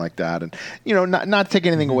something like that. And, not take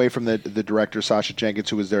anything away from the director, Sasha Jenkins,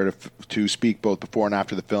 who was there to speak both before and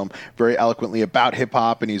after the film very eloquently about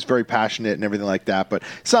hip-hop, and he's very passionate and everything like that. But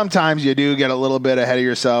sometimes you do get a little bit ahead of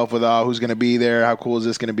yourself with, who's going to be there, how cool is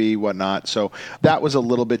this going to be, whatnot. So that was a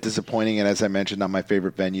little bit disappointing, and as I mentioned, not my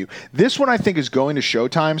favorite venue. This one I think is going to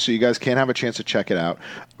Showtime, so you guys can have a chance to check it out.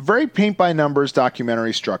 Very paint-by-numbers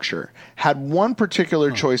documentary structure. Had one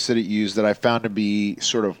particular choice that it used that I found to be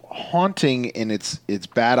sort of haunting in its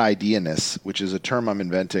bad idea-ness, which is a term I'm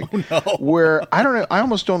inventing, where I don't know. I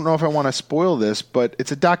almost don't know if I want to spoil this, but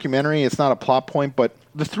it's a documentary. It's not a plot point, but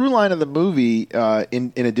the through line of the movie,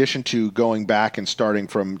 in addition to going back and starting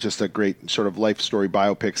from just a great sort of life story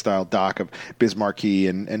biopic style doc of Biz Markie,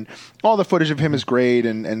 and all the footage of him is great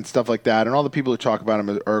and stuff like that, and all the people who talk about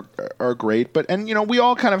him are great. But we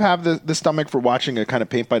all kind of have the stomach for watching a kind of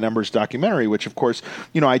paint by numbers documentary, which of course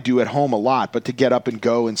I do at home a lot. But to get up and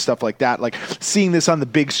go and stuff like that, like seeing this on the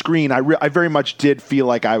big screen, I very much did feel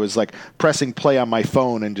like I was like pressing play on my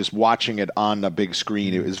phone and just watching it on the big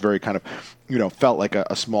screen. It was very kind of felt like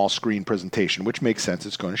a small screen presentation, which makes sense.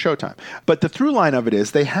 It's going to Showtime. But the through line of it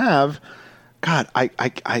is they have, God, I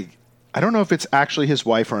don't know if it's actually his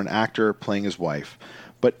wife or an actor playing his wife,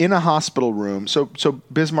 but in a hospital room. So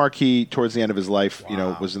Biz Markie, towards the end of his life,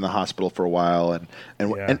 was in the hospital for a while,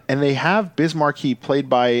 and they have Biz Markie played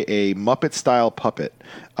by a Muppet-style puppet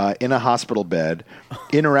in a hospital bed,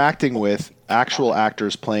 interacting with actual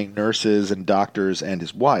actors playing nurses and doctors and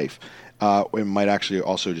his wife. It might actually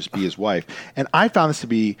also just be his wife. And I found this to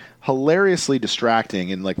be hilariously distracting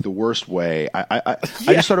in like the worst way. I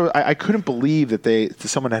just sort of I couldn't believe that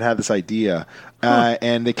someone had this idea,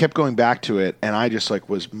 and they kept going back to it, and I just like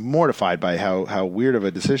was mortified by how weird of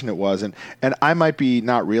a decision it was. And I might be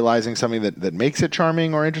not realizing something that makes it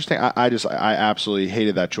charming or interesting. I absolutely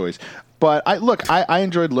hated that choice. But I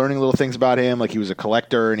enjoyed learning little things about him. Like he was a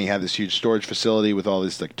collector and he had this huge storage facility with all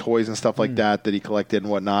these like toys and stuff like that he collected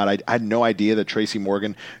and whatnot. I had no idea that Tracy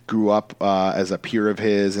Morgan grew up as a peer of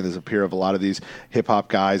his and as a peer of a lot of these hip hop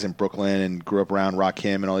guys in Brooklyn and grew up around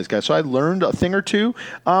Rakim and all these guys. So I learned a thing or two.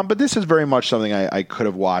 But this is very much something I could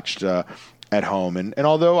have watched at home. And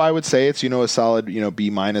although I would say it's, a solid, B-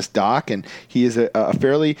 doc, and he is a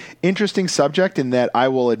fairly interesting subject in that I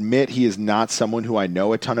will admit he is not someone who I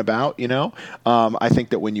know a ton about, I think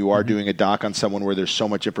that when you are doing a doc on someone where there's so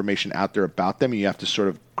much information out there about them, you have to sort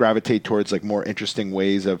of gravitate towards like more interesting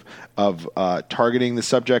ways of targeting the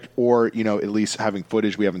subject or, at least having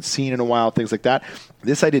footage we haven't seen in a while, things like that.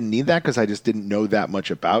 This, I didn't need that because I just didn't know that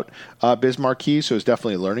much about Biz Markie, so it's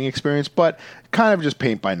definitely a learning experience, but kind of just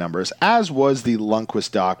paint by numbers, as was the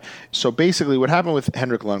Lundqvist doc. So basically what happened with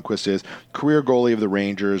Henrik Lundqvist is career goalie of the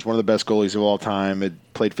Rangers, one of the best goalies of all time, had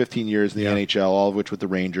played 15 years in the NHL, all of which with the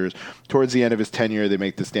Rangers. Towards the end of his tenure, they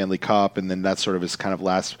make the Stanley Cup, and then that's sort of his kind of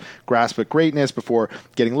last grasp at greatness before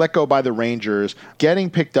getting let go by the Rangers, getting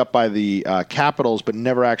picked up by the Capitals, but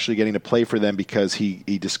never actually getting to play for them because he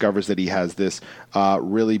discovers that he has this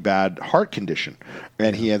really bad heart condition,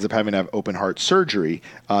 and he ends up having to have open heart surgery.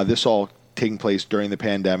 This all taking place during the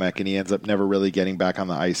pandemic, and he ends up never really getting back on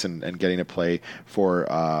the ice and getting to play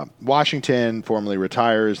for Washington, formally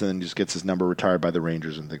retires, and then just gets his number retired by the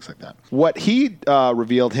Rangers and things like that. What he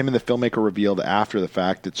revealed, him and the filmmaker revealed after the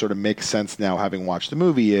fact, it sort of makes sense now having watched the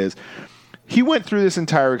movie, is he went through this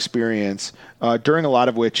entire experience, during a lot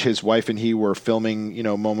of which his wife and he were filming,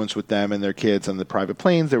 moments with them and their kids on the private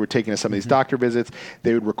planes. They were taking us some of these doctor visits.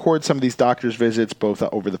 They would record some of these doctor's visits, both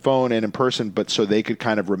over the phone and in person, but so they could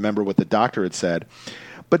kind of remember what the doctor had said.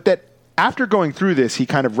 But that after going through this, he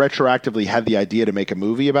kind of retroactively had the idea to make a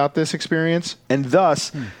movie about this experience. And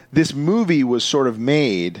thus, this movie was sort of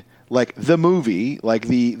made like the movie, like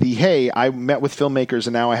the hey, I met with filmmakers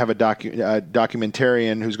and now I have a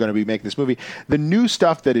documentarian who's going to be making this movie. The new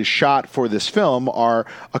stuff that is shot for this film are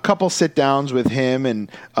a couple sit-downs with him and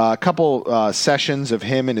a couple sessions of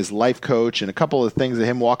him and his life coach and a couple of things of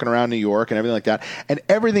him walking around New York and everything like that. And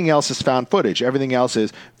everything else is found footage. Everything else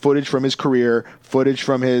is footage from his career, footage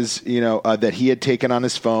from his, that he had taken on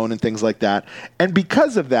his phone and things like that. And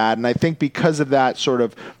because of that, and I think because of that sort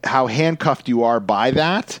of how handcuffed you are by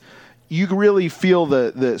that, you really feel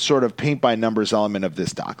the sort of paint by numbers element of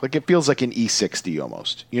this doc. Like it feels like an E60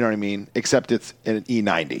 almost. You know what I mean? Except it's an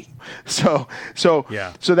E90. So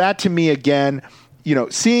that to me again,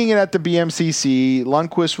 seeing it at the BMCC,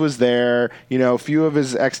 Lundqvist was there, a few of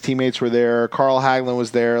his ex-teammates were there, Carl Hagelin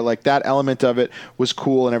was there, like that element of it was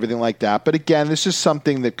cool and everything like that. But again, this is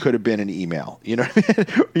something that could have been an email, could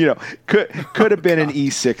have been an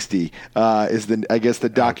E60 is the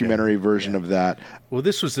documentary version of that. Well,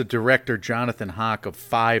 this was the director, Jonathan Hawk, of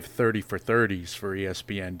 5 30 for 30s for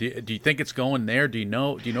ESPN. Do you think it's going there? Do you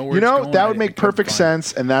know where it's going? That would make perfect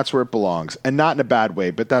sense, and that's where it belongs. And not in a bad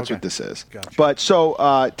way, but that's what this is. Gotcha. But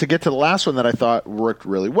so to get to the last one that I thought worked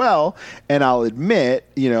really well, and I'll admit,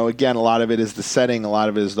 again, a lot of it is the setting, a lot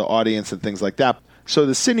of it is the audience and things like that. So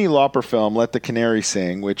the Cyndi Lauper film, Let the Canary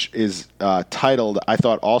Sing, which is titled, I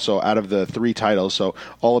thought also out of the 3 titles, so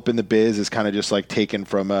All Up in the Biz is kind of just like taken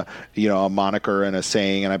from a moniker and a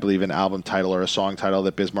saying, and I believe an album title or a song title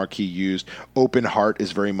that Biz Markie used. Open Heart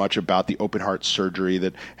is very much about the open heart surgery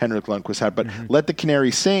that Henrik Lundqvist had. But Let the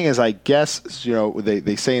Canary Sing, as I guess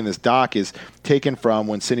they say in this doc, is taken from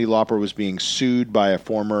when Cyndi Lauper was being sued by a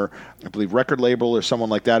former, I believe, record label or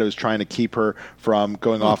someone like that who was trying to keep her from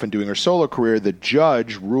going off and doing her solo career. The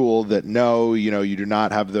judge ruled that no, you do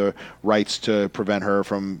not have the rights to prevent her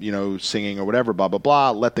from, singing or whatever, blah, blah,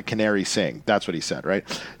 blah. Let the canary sing. That's what he said, right?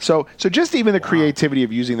 So just even the creativity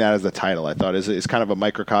of using that as the title, I thought, is kind of a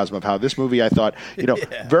microcosm of how this movie, I thought,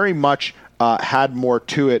 very much had more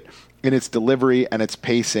to it in its delivery and its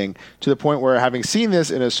pacing, to the point where, having seen this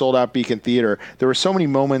in a sold-out Beacon Theater, there were so many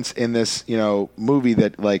moments in this, movie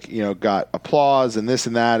that got applause and this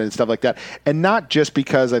and that and stuff like that. And not just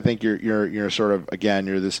because I think you're sort of, again,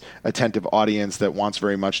 you're this attentive audience that wants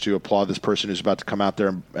very much to applaud this person who's about to come out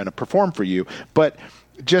there and perform for you, but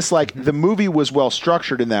just like the movie was well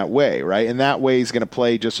structured in that way, right? And that way is going to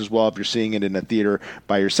play just as well if you're seeing it in a theater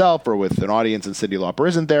by yourself or with an audience and Cyndi Lauper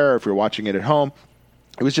isn't there, or if you're watching it at home.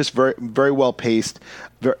 It was just very, very well paced.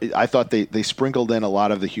 I thought they sprinkled in a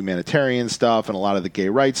lot of the humanitarian stuff and a lot of the gay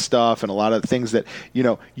rights stuff and a lot of the things that,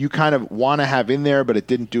 you kind of want to have in there, but it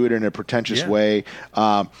didn't do it in a pretentious way.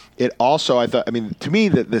 It also, I thought, to me,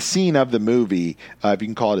 the scene of the movie, if you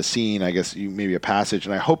can call it a scene, I guess maybe a passage,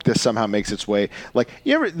 and I hope this somehow makes its way. Like,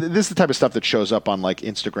 this is the type of stuff that shows up on like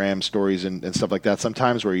Instagram stories and stuff like that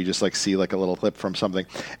sometimes, where you just like see like a little clip from something,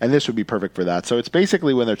 and this would be perfect for that. So it's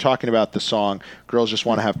basically when they're talking about the song "Girls Just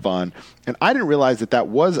Want to Have Fun," and I didn't realize that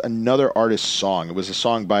was another artist's song. It was a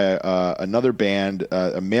song by another band,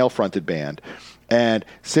 a male-fronted band. And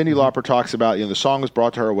Cyndi Lauper talks about, the song was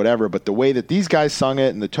brought to her or whatever, but the way that these guys sung it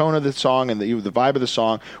and the tone of the song and the vibe of the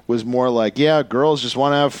song was more like, yeah, girls just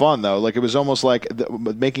want to have fun, though. Like, it was almost like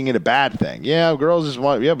making it a bad thing. Yeah, girls just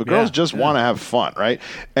want, girls just want to have fun, right?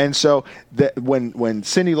 And so when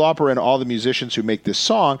Cyndi Lauper and all the musicians who make this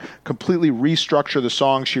song completely restructure the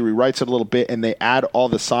song, she rewrites it a little bit, and they add all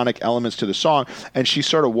the sonic elements to the song, and she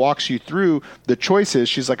sort of walks you through the choices.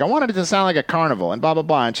 She's like, I wanted it to sound like a carnival, and blah, blah,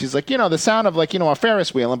 blah. And she's like, the sound of like, a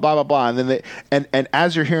Ferris wheel and blah, blah, blah. And then and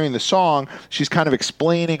as you're hearing the song, she's kind of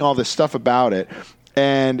explaining all this stuff about it.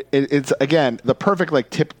 And it's, again, the perfect like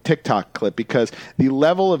TikTok clip, because the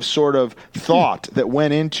level of sort of thought that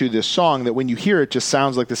went into this song, that when you hear it just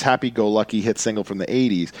sounds like this happy-go-lucky hit single from the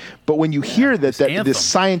 80s. But when you hear this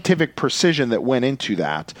scientific precision that went into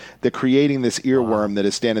that creating this earworm that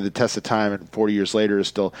has standing the test of time and 40 years later is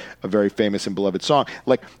still a very famous and beloved song,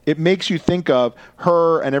 like, it makes you think of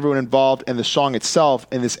her and everyone involved and the song itself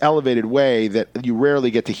in this elevated way that you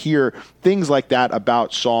rarely get to hear things like that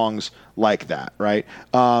about songs like that, right?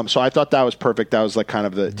 So I thought that was perfect. That was like kind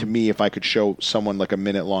of to me, if I could show someone like a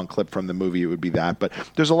minute-long clip from the movie, it would be that. But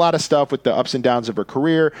there's a lot of stuff with the ups and downs of her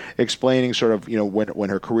career, explaining sort of, when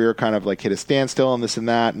her career kind of like hit a standstill and this and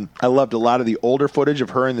that. And I loved a lot of the older footage of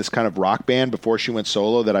her in this kind of rock band before she went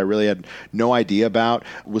solo that I really had no idea about.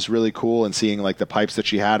 It was really cool, and seeing like the pipes that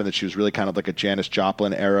she had, and that she was really kind of like a Janis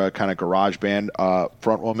Joplin era kind of garage band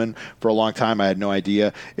front woman for a long time. I had no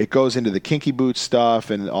idea. It goes into the Kinky Boots stuff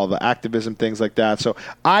and all the activism, things like that. So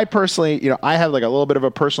I personally, I had like a little bit of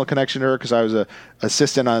a personal connection to her because I was a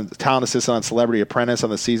talent assistant on Celebrity Apprentice on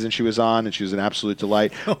the season she was on, and she was an absolute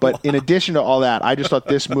delight. But in addition to all that, I just thought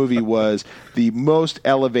this movie was the most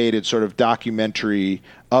elevated sort of documentary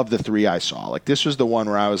of the three I saw. Like, this was the one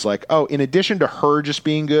where I was like, oh, in addition to her just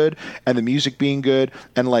being good and the music being good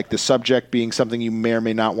and like the subject being something you may or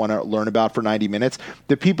may not want to learn about for 90 minutes,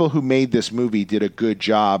 the people who made this movie did a good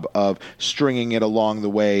job of stringing it along the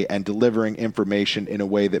way and delivering information in a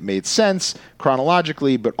way that made sense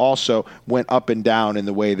chronologically, but also went up and down in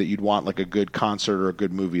the way that you'd want like a good concert or a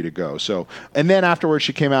good movie to go. So, and then afterwards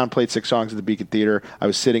she came out and played 6 songs at the Beacon Theater. I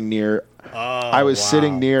was sitting near Mr.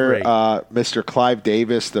 Clive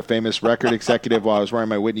Davis, the famous record executive, while I was wearing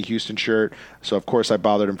my Whitney Houston shirt. So, of course, I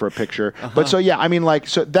bothered him for a picture. But so, yeah,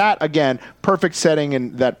 so that, again, perfect setting,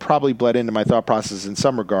 and that probably bled into my thought process in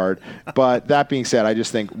some regard. But that being said, I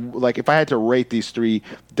just think, like, if I had to rate these 3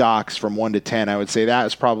 docs from 1 to 10, I would say that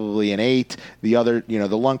is probably an 8. The other, the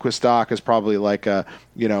Lundquist doc is probably like a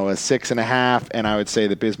 6.5, and I would say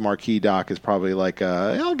the Biz Markie doc is probably like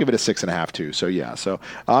I'll give it a 6.5 too. So yeah,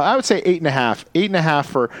 I would say 8.5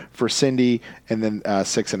 for Cyndi, and then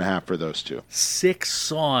 6.5 for those two. 6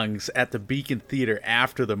 songs at the Beacon Theater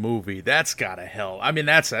after the movie. That's gotta help. I mean,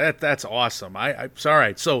 that's awesome. I'm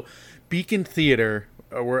sorry. So Beacon Theater,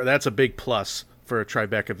 that's a big plus for a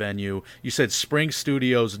Tribeca venue. You said Spring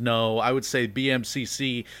Studios, no. I would say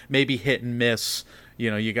BMCC, maybe hit and miss.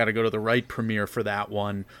 You got to go to the right premiere for that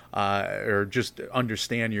one, or just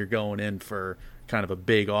understand you're going in for kind of a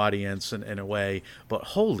big audience in a way. But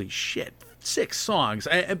holy shit, 6 songs.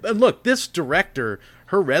 And look, this director,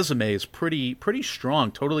 her resume is pretty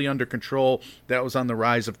strong, totally under control. That was on The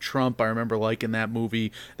Rise of Trump. I remember liking that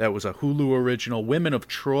movie. That was a Hulu original. Women of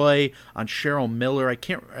Troy on Cheryl Miller.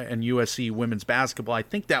 And USC women's basketball. I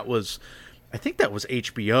think that was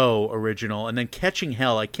HBO original. And then Catching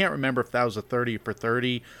Hell, I can't remember if that was a 30 for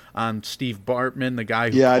 30 on Steve Bartman, the guy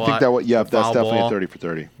who I think that was, that's definitely a 30 for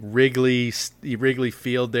 30. Wrigley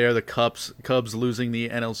Field there, the Cubs losing the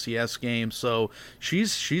NLCS game. So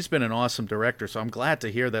she's been an awesome director. So I'm glad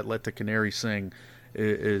to hear that Let the Canary Sing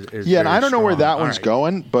is and I don't know where that one's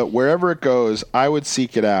going, but wherever it goes, I would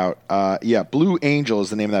seek it out. Blue Angel is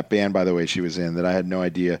the name of that band, by the way, she was in, that I had no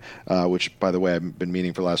idea, which, by the way, I've been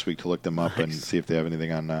meaning for last week to look them up and see if they have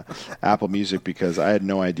anything on Apple Music, because I had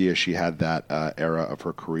no idea she had that era of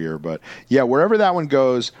her career. But yeah, wherever that one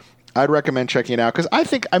goes, I'd recommend checking it out because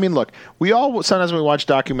I mean, look, we all sometimes when we watch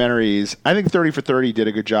documentaries, I think 30 for 30 did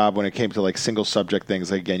a good job when it came to like single subject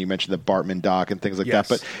things. Like, again, you mentioned the Bartman doc and things like that.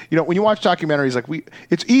 But when you watch documentaries, like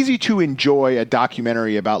it's easy to enjoy a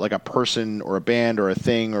documentary about like a person or a band or a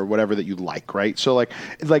thing or whatever that you like, right? So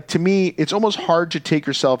like to me, it's almost hard to take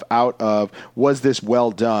yourself out of was this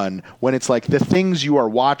well done when it's like the things you are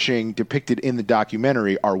watching depicted in the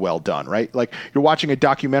documentary are well done, right? Like you're watching a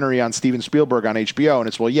documentary on Steven Spielberg on HBO, and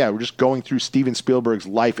it's we're just going through Steven Spielberg's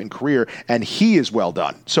life and career, and he is well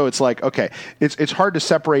done. So it's like, okay, it's hard to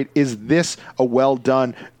separate, is this a well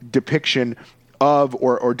done depiction of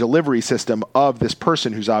or delivery system of this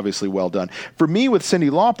person who's obviously well done. For me with Cyndi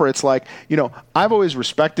Lauper, it's like, I've always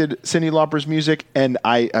respected Cyndi Lauper's music, and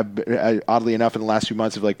I oddly enough in the last few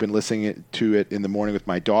months have like been listening to it in the morning with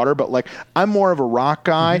my daughter, but like I'm more of a rock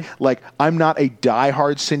guy. Mm-hmm. Like I'm not a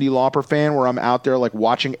diehard Cyndi Lauper fan where I'm out there like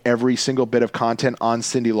watching every single bit of content on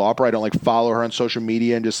Cyndi Lauper. I don't like follow her on social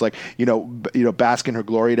media and just like, bask in her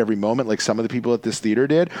glory at every moment like some of the people at this theater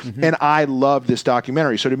did. Mm-hmm. And I love this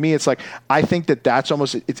documentary. So to me, it's like, I think that's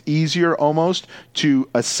almost, it's easier almost to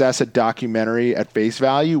assess a documentary at face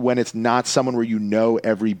value when it's not someone where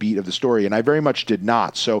every beat of the story, and I very much did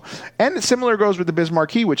not. So, and similar goes with the Biz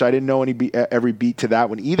Markie, which I didn't know every beat to that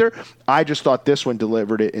one either. I just thought this one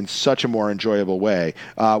delivered it in such a more enjoyable way,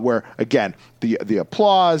 where again the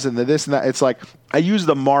applause and the this and that. It's like I use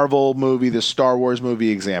the Marvel movie, the Star Wars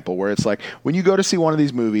movie example, where it's like when you go to see one of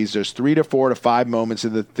these movies, there's 3 to 4 to 5 moments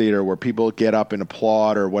in the theater where people get up and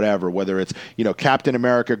applaud or whatever, whether it's Captain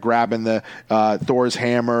America grabbing the Thor's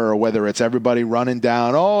hammer, or whether it's everybody running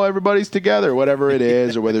down, everybody's together, whatever it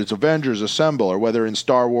is, or whether it's Avengers Assemble, or whether in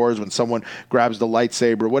Star Wars when someone grabs the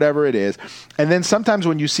lightsaber, whatever it is. And then sometimes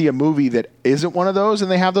when you see a movie that isn't one of those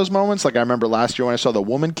and they have those moments, like I remember last year when I saw The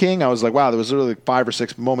Woman King, I was like, wow, there was literally 5 or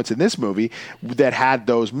 6 moments in this movie that had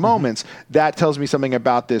those moments. Mm-hmm. That tells me something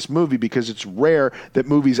about this movie, because it's rare that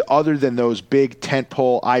movies other than those big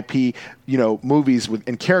tentpole IP, movies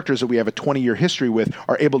and characters that we have a 20-year history with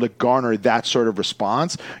are able to garner that sort of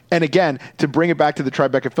response. And again, to bring it back to the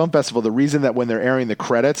Tribeca Film Festival, the reason that when they're airing the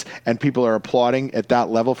credits and people are applauding at that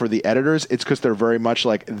level for the editors, it's because they're very much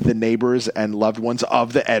like the neighbors and loved ones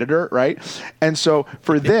of the editor, right? And so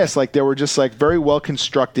for this, like there were just like very well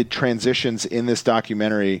constructed transitions in this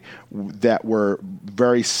documentary that were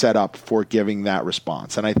very set up for giving that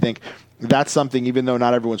response. And I think that's something, even though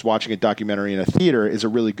not everyone's watching a documentary in a theater, is a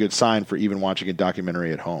really good sign for even watching a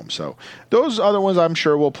documentary at home. So those other ones I'm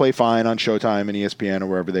sure will play fine on Showtime and ESPN or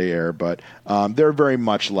wherever they air, but they're very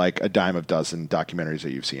much like a dime a dozen documentaries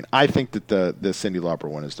that you've seen. I think that the Cyndi Lauper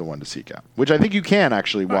one is the one to seek out, which I think you can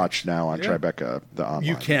actually watch now on Tribeca, the online.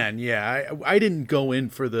 You can, yeah. I didn't go in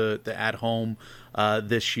for the at-home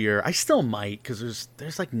this year. I still might, because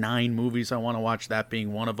there's like 9 movies I want to watch, that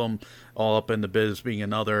being one of them, All Up in the Biz being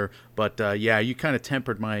another. But you kind of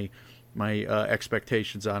tempered my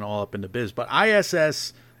expectations on All Up in the Biz. But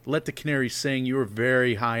ISS, Let the Canary Sing, you were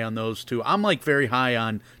very high on those two. I'm like very high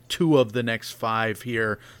on 2 of the next 5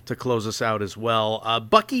 here to close us out as well.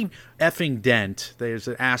 Bucky effing Dent, there's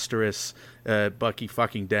an asterisk, Bucky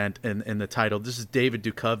fucking Dent in the title. This is David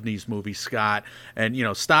Duchovny's movie, Scott. And,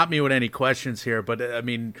 stop me with any questions here, but I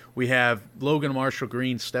mean, we have Logan Marshall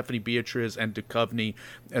Green, Stephanie Beatriz, and Duchovny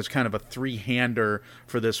as kind of a 3-hander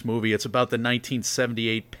for this movie. It's about the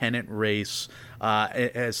 1978 pennant race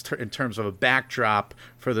in terms of a backdrop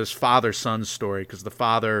for this father-son story, because the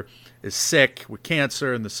father is sick with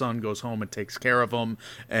cancer and the son goes home and takes care of him,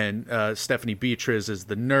 and Stephanie Beatriz is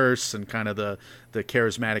the nurse and kind of the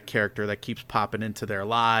charismatic character that keeps popping into their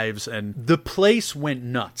lives. And the place went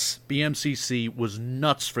nuts. BMCC was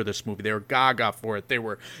nuts for this movie. They were gaga for it. They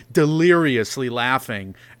were deliriously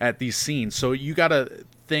laughing at these scenes. So you gotta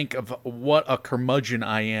think of what a curmudgeon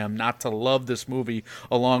I am not to love this movie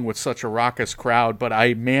along with such a raucous crowd, but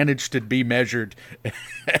I managed to be measured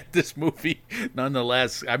at this movie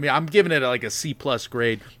nonetheless. I mean, I'm giving it like a C+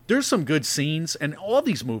 grade. There's some good scenes, and all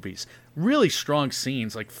these movies, really strong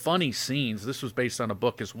scenes, like funny scenes. This was based on a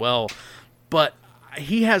book as well, but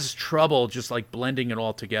he has trouble just like blending it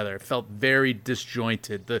all together. It felt very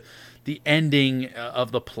disjointed. The ending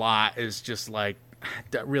of the plot is just like,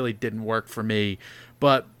 that really didn't work for me.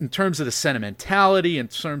 But in terms of the sentimentality, in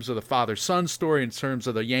terms of the father-son story, in terms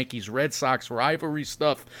of the Yankees-Red Sox rivalry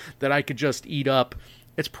stuff that I could just eat up,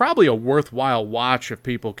 it's probably a worthwhile watch if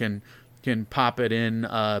people can pop it in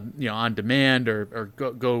on demand or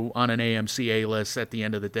go on an AMC A-list at the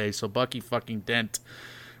end of the day. So Bucky fucking Dent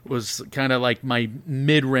was kind of like my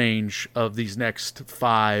mid-range of these next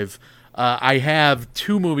 5. I have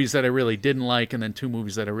 2 movies that I really didn't like, and then 2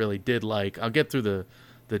 movies that I really did like. I'll get through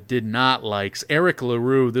the that did not like. Eric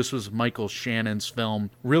LaRue, this was Michael Shannon's film.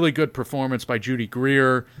 Really good performance by Judy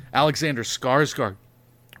Greer. Alexander Skarsgård,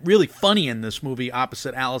 really funny in this movie,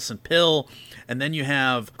 opposite Alison Pill. And then you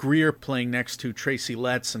have Greer playing next to Tracy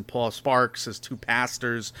Letts and Paul Sparks as two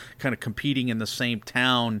pastors kind of competing in the same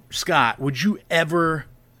town. Scott, would you ever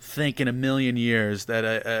think in a million years that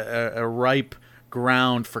a ripe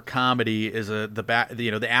ground for comedy is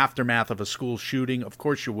the aftermath of a school shooting? Of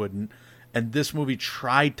course you wouldn't. And this movie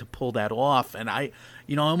tried to pull that off. And I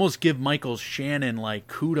almost give Michael Shannon like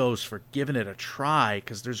kudos for giving it a try,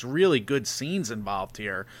 because there's really good scenes involved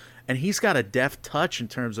here. And he's got a deft touch in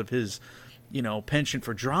terms of his, penchant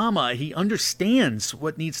for drama. He understands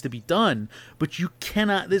what needs to be done, but you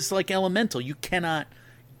cannot, this is like Elemental, you cannot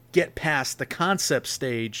get past the concept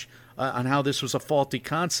stage on how this was a faulty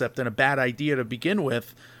concept and a bad idea to begin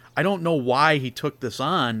with. I don't know why he took this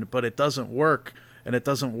on, but it doesn't work. And it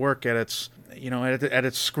doesn't work at its, at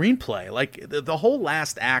its screenplay. Like the whole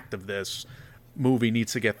last act of this movie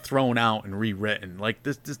needs to get thrown out and rewritten. Like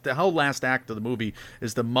the whole last act of the movie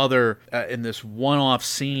is the mother in this one-off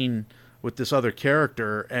scene with this other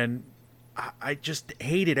character, and I just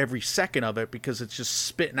hated every second of it because it's just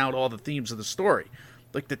spitting out all the themes of the story.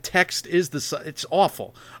 Like the text is it's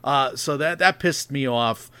awful. So that pissed me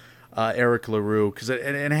off. Eric LaRue, because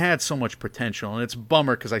it had so much potential, and it's a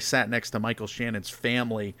bummer because I sat next to Michael Shannon's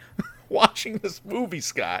family watching this movie,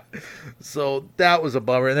 Scott. So that was a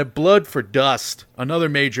bummer. And then Blood for Dust, another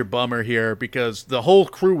major bummer here, because the whole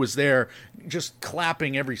crew was there just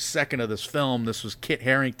clapping every second of this film. This was Kit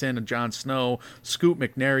Harington and Jon Snow, Scoot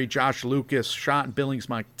McNairy, Josh Lucas, shot in Billings,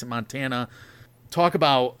 Montana. Talk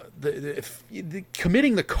about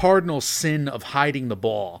committing the cardinal sin of hiding the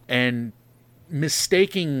ball and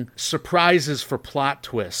mistaking surprises for plot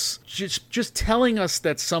twists. Just telling us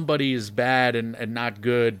that somebody is bad and not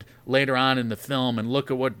good later on in the film, and look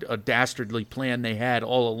at what a dastardly plan they had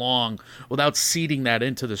all along without seeding that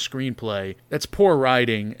into the screenplay. That's poor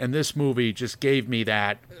writing, and this movie just gave me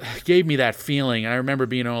that feeling. And I remember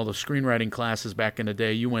being in all the screenwriting classes back in the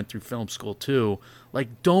day. You went through film school too.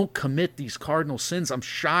 Like, don't commit these cardinal sins. I'm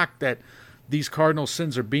shocked that these cardinal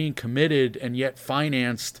sins are being committed and yet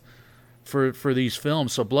financed for these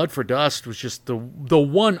films. So Blood for Dust was just the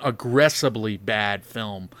one aggressively bad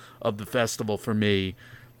film of the festival for me,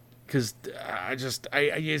 because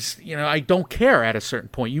I don't care at a certain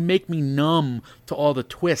point. You make me numb to all the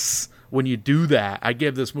twists when you do that. I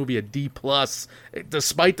give this movie a D+,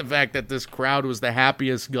 despite the fact that this crowd was the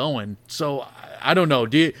happiest going. So I don't know.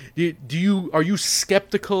 Are you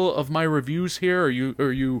skeptical of my reviews here?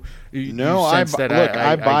 No, I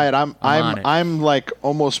buy it. I'm like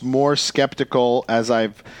almost more skeptical, as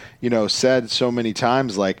I've said so many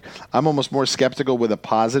times. Like, I'm almost more skeptical with a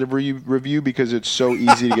positive review because it's so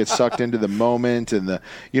easy to get sucked into the moment, and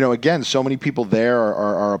again, so many people there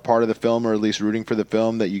are a part of the film, or at least rooting for the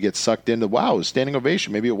film, that you get sucked into. Wow, standing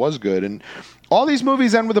ovation. Maybe it was good. And all these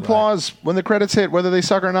movies end with applause when the credits hit, whether they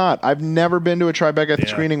suck or not. I've never been to a Tribeca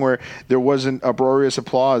screening where there wasn't uproarious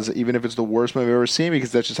applause, even if it's the worst movie I've ever seen,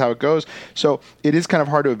 because that's just how it goes. So it is kind of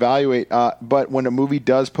hard to evaluate. But when a movie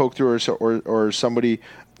does poke through, or somebody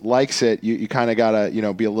likes it, you kind of gotta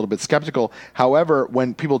be a little bit skeptical. However,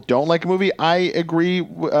 when people don't like a movie, I agree,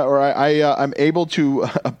 I'm able to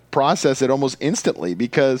process it almost instantly,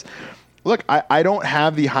 because look, I don't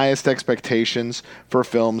have the highest expectations for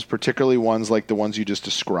films, particularly ones like the ones you just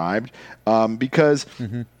described, because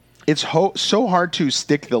it's so hard to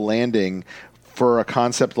stick the landing for a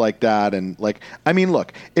concept like that. And look,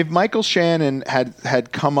 if Michael Shannon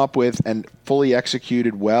had come up with and fully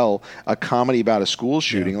executed well a comedy about a school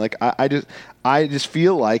shooting, I just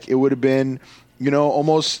feel like it would have been,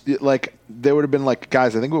 almost like there would have been like,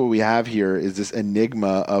 guys, I think what we have here is this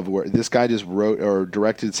enigma of where this guy just wrote or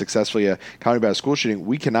directed successfully a comedy about a school shooting.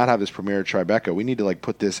 We cannot have this premiere at Tribeca. We need to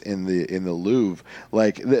put this in the Louvre,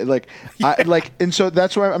 and so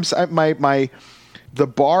that's why the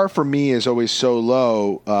bar for me is always so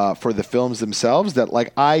low for the films themselves that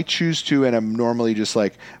I choose to, and I'm normally just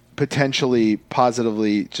potentially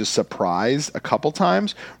positively just surprised a couple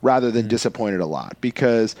times rather than disappointed a lot,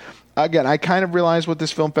 because again, I kind of realize what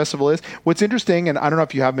this film festival is. What's interesting, and I don't know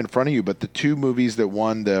if you have them in front of you, but the two movies that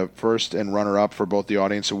won the first and runner-up for both the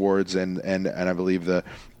audience awards and I believe the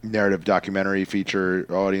narrative documentary feature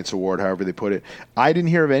audience award, however they put it, I didn't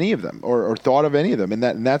hear of any of them or thought of any of them, and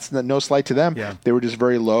that's no slight to them. Yeah. They were just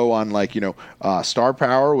very low on star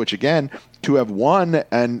power, which again, to have won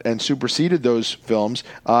and superseded those films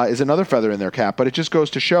is another feather in their cap. But it just goes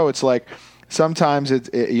to show, it's sometimes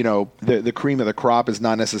the cream of the crop is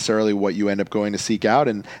not necessarily what you end up going to seek out,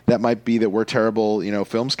 and that might be that we're terrible,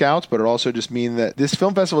 film scouts, but it also just means that this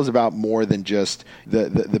film festival is about more than just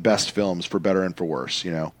the best films, for better and for worse.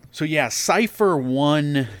 So yeah, Cypher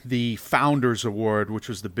won the Founders Award, which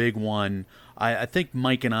was the big one. I think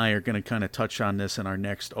Mike and I are going to kind of touch on this in our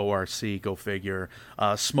next ORC, go figure.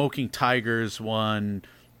 Smoking Tigers won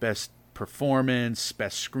Best Performance,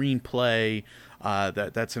 Best Screenplay.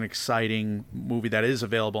 That's an exciting movie that is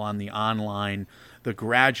available on the online. The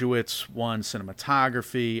Graduates won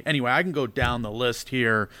cinematography. Anyway, I can go down the list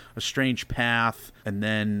here. A Strange Path, and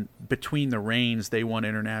then Between the Rains, they won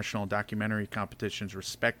international documentary competitions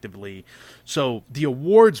respectively. So the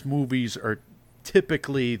awards movies are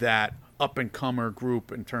typically that up-and-comer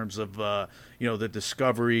group in terms of the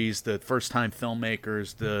discoveries, the first-time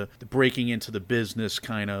filmmakers, the breaking into the business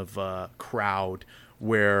kind of crowd,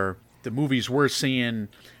 where the movies we're seeing.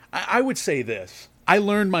 I would say this. I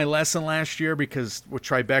learned my lesson last year because with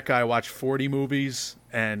Tribeca I watched 40 movies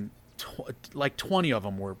and like 20 of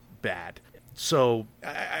them were bad. So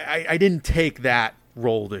I didn't take that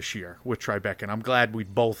role this year with Tribeca, and I'm glad we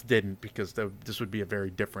both didn't, because this would be a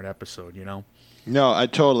very different episode, No, I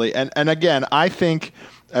totally. And again, I think,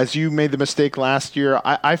 as you made the mistake last year,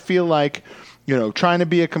 I feel like, trying to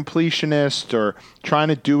be a completionist or trying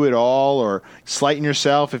to do it all or slighting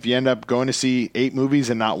yourself if you end up going to see 8 movies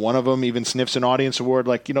and not one of them even sniffs an audience award,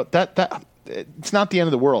 that it's not the end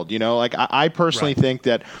of the world, I personally think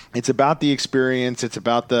that it's about the experience. It's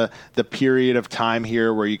about the period of time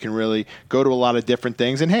here where you can really go to a lot of different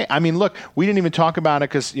things. And hey, I mean, look, we didn't even talk about it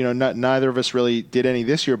because, neither of us really did any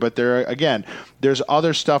this year, but there's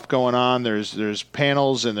other stuff going on. There's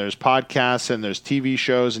panels and there's podcasts and there's TV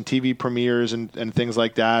shows and TV premieres and things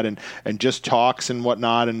like that. And just talks and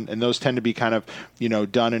whatnot. And those tend to be kind of,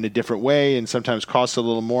 done in a different way and sometimes cost a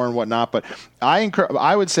little more and whatnot. But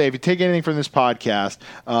I would say if you take anything from this podcast,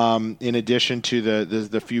 in addition to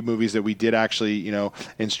the few movies that we did actually,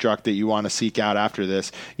 instruct that you want to seek out after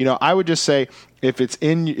this, I would just say,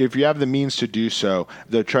 if you have the means to do so,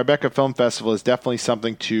 the Tribeca Film Festival is definitely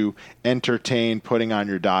something to entertain putting on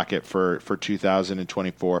your docket for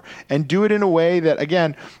 2024, and do it in a way that,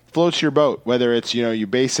 again, floats your boat, whether it's, you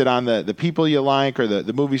base it on the people you like or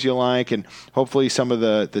the movies you like, and hopefully some of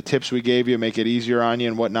the tips we gave you make it easier on you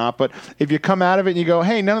and whatnot. But if you come out of it and you go,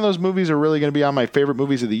 hey, none of those movies are really going to be on my favorite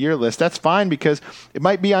movies of the year list, that's fine, because it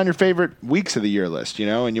might be on your favorite weeks of the year list,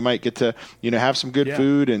 and you might get to, have some good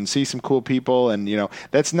food and see some cool people. And,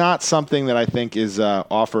 that's not something that I think is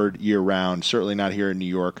offered year round, certainly not here in New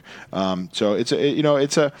York. So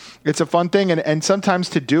it's a fun thing. And sometimes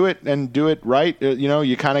to do it and do it right,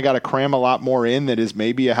 you kind of got to cram a lot more in that is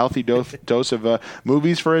maybe a healthy dose of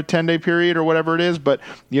movies for a 10-day period or whatever it is. But,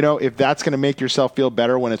 if that's going to make yourself feel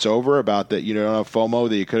better when it's over about that, you don't have FOMO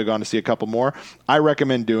that you could have gone to see a couple more, I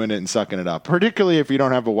recommend doing it and sucking it up, particularly if you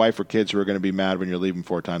don't have a wife or kids who are going to be mad when you're leaving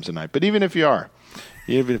 4 times a night. But even if you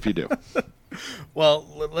do. Well,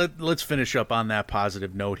 let's finish up on that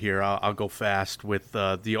positive note here. I'll go fast with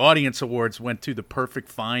the audience awards went to The Perfect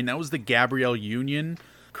Find. That was the Gabrielle Union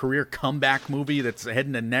career comeback movie that's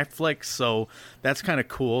heading to Netflix. So that's kind of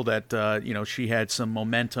cool that she had some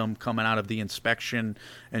momentum coming out of The Inspection,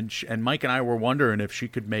 and Mike and I were wondering if she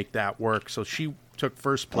could make that work. So she took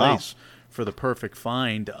first place. Wow. For The Perfect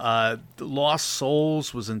Find. Lost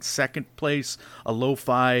Souls was in second place, a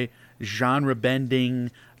lo-fi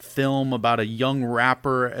genre-bending film about a young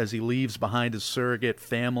rapper as he leaves behind his surrogate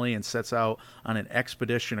family and sets out on an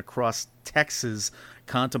expedition across Texas,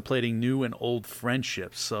 contemplating new and old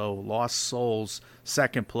friendships. So Lost Souls,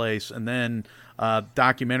 second place. And then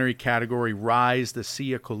documentary category, Rise, the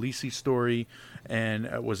Sia Colisi story,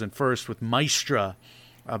 and was in first with Maestra,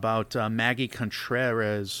 about Maggie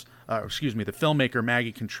Contreras. The filmmaker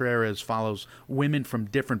Maggie Contreras follows women from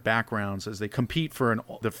different backgrounds as they compete for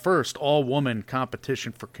the first all-woman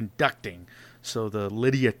competition for conducting. So the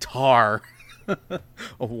Lydia Tarr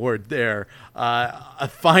award there.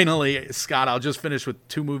 Finally, Scott, I'll just finish with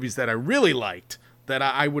 2 movies that I really liked, that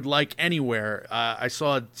I would like anywhere. I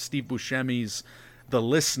saw Steve Buscemi's The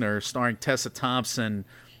Listener, starring Tessa Thompson,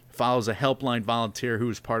 follows a helpline volunteer who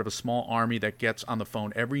is part of a small army that gets on the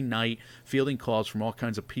phone every night, fielding calls from all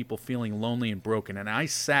kinds of people feeling lonely and broken. And I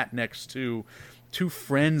sat next to 2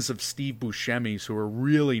 friends of Steve Buscemi's who were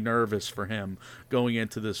really nervous for him going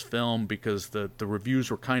into this film because the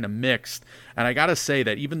reviews were kind of mixed. And I got to say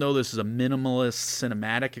that even though this is a minimalist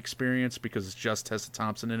cinematic experience because it's just Tessa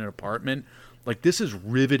Thompson in an apartment, like, this is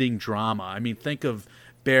riveting drama. I mean, think of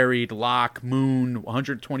Buried, Lock, Moon,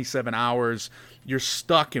 127 Hours. You're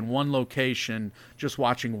stuck in one location just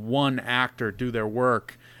watching one actor do their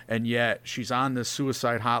work. and yet she's on this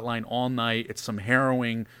suicide hotline all night. It's some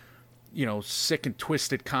harrowing, sick and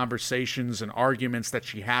twisted conversations and arguments that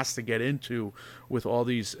she has to get into with all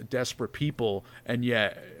these desperate people. And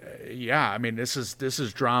yet, I mean, this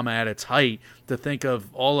is drama at its height. To think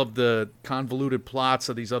of all of the convoluted plots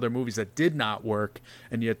of these other movies that did not work,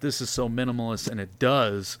 and yet this is so minimalist and it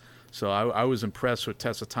does. So I was impressed with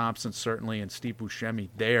Tessa Thompson, certainly, and Steve Buscemi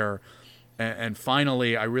there. And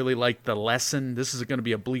finally, I really liked The Lesson. This is going to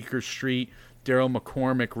be a Bleecker Street, Daryl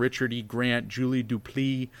McCormack, Richard E. Grant, Julie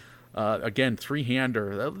Dupuis. Again,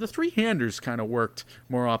 three-hander. The three-handers kind of worked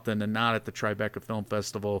more often than not at the Tribeca Film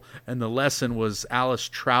Festival. And The Lesson was Alice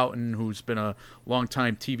Troughton, who's been a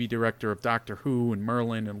longtime TV director of Doctor Who and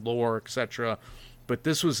Merlin and Lore, etc. But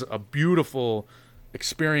this was a beautiful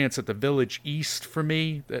experience at the Village East for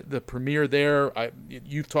me. The premiere there,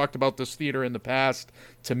 you've talked about this theater in the past.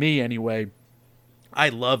 To me, anyway, I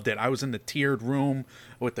loved it. I was in the tiered room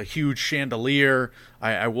with the huge chandelier.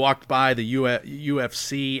 I walked by the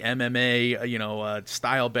UFC, MMA,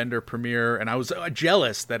 Stylebender premiere, and I was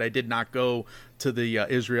jealous that I did not go to the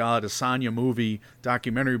Israel Adesanya movie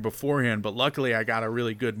documentary beforehand. But luckily, I got a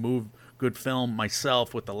really good film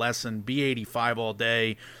myself with The Lesson. B85 all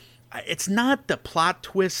day. It's not the plot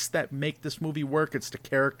twists that make this movie work. It's the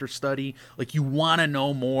character study. Like, you want to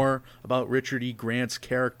know more about Richard E. Grant's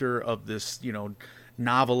character of this,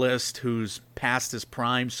 novelist who's past his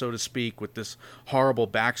prime, so to speak, with this horrible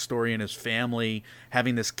backstory in his family,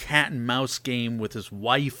 having this cat and mouse game with his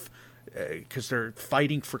wife because they're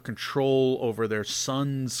fighting for control over their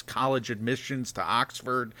son's college admissions to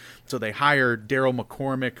Oxford. So they hire Daryl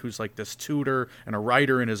McCormack, who's like this tutor and a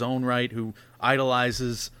writer in his own right, who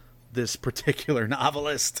idolizes this particular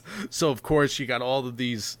novelist. So of course you got all of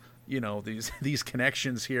these, these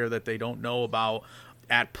connections here that they don't know about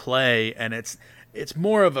at play, and it's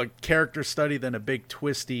more of a character study than a big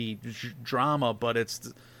twisty drama, but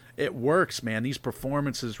it works, man. These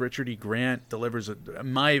performances, Richard E. Grant delivers,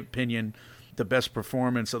 in my opinion, the best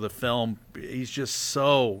performance of the film. He's just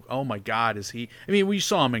so, oh my God, is he? I mean, we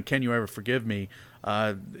saw him in Can You Ever Forgive Me?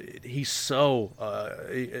 He's so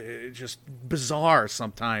just bizarre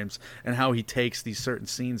sometimes, and how he takes these certain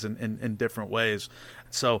scenes in different ways.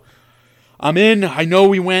 So I'm in. I know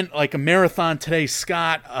we went like a marathon today,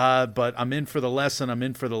 Scott, but I'm in for The Lesson. I'm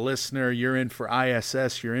in for The Listener. You're in for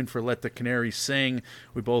ISS. You're in for Let the Canary Sing.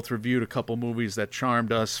 We both reviewed a couple movies that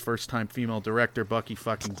charmed us. First-time female director, Bucky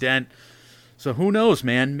fucking Dent. So who knows,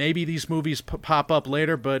 man? Maybe these movies pop up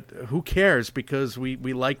later, but who cares? Because we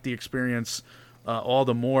like the experience all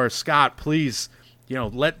the more. Scott, please,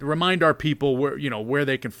 remind our people where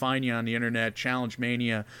they can find you on the internet. Challenge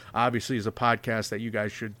Mania obviously is a podcast that you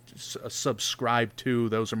guys should subscribe to.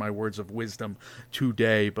 Those are my words of wisdom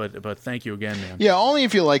today. But thank you again, man. Yeah, only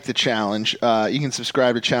if you like the challenge. You can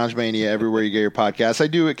subscribe to Challenge Mania everywhere you get your podcasts. I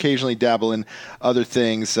do occasionally dabble in other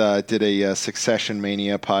things. Did a Succession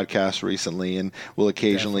Mania podcast recently, and we'll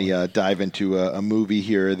occasionally dive into a movie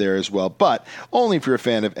here or there as well. But only if you're a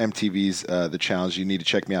fan of MTV's The Challenge. You need to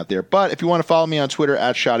check me out there. But if you want to follow me on Twitter,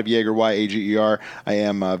 at Shot of Yager, Yager. I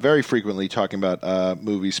am very frequently talking about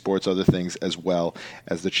movies, sports, other things, as well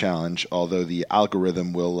as the challenge, although the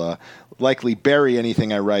algorithm will likely bury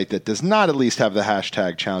anything I write that does not at least have the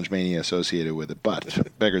hashtag Challenge Mania associated with it. But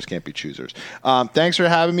beggars can't be choosers. Thanks for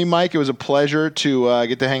having me, Mike. It was a pleasure to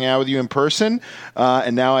get to hang out with you in person.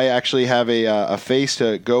 And now I actually have a face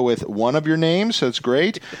to go with one of your names, so it's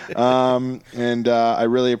great. And I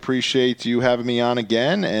really appreciate you having me on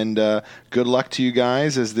again, and good luck to you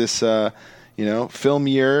guys as this film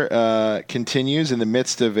year continues in the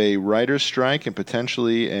midst of a writer's strike and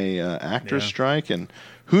potentially a actor's strike, and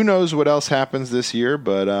who knows what else happens this year.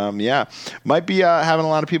 But might be having a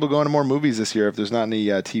lot of people going to more movies this year if there's not any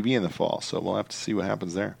TV in the fall. So we'll have to see what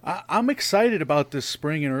happens there. I'm excited about this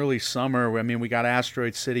spring and early summer. I mean, we got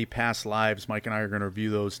Asteroid City, Past Lives. Mike and I are going to review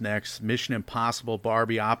those next. Mission Impossible,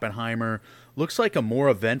 Barbie, Oppenheimer. Looks like a more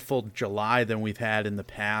eventful July than we've had in the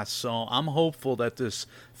past. So I'm hopeful that this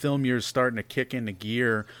film year is starting to kick into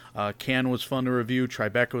gear. Cannes was fun to review.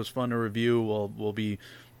 Tribeca was fun to review. We'll be,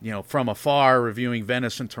 from afar reviewing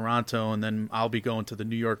Venice and Toronto, and then I'll be going to the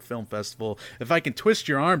New York Film Festival. If I can twist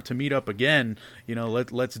your arm to meet up again,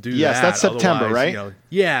 let's do that. Yes, that's September, right?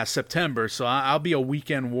 Yeah, September. So I'll be a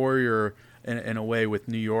weekend warrior in a way with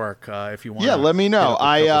New York, if you want. Yeah, let me know.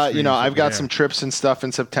 I've got some trips and stuff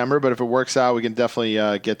in September, but if it works out, we can definitely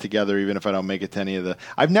get together, even if I don't make it to any of the.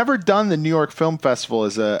 I've never done the New York Film Festival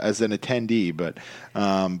as an attendee, but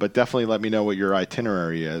definitely let me know what your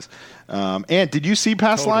itinerary is. And did you see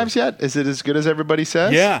Past Lives yet? Is it as good as everybody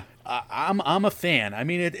says? Yeah, I'm a fan. I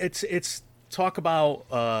mean, it's talk about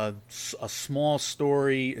a small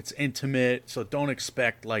story. It's intimate, so don't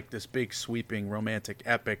expect like this big sweeping romantic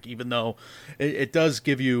epic, even though it does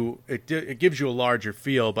give you it gives you a larger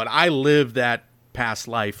feel. But I live that past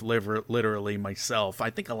life literally myself. I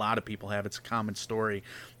think a lot of people have. It's a common story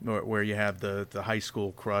where you have the high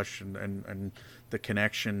school crush and the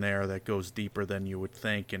connection there that goes deeper than you would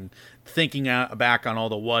think, and thinking back on all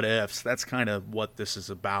the what ifs. That's kind of what this is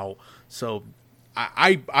about. So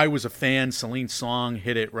I was a fan. Celine's song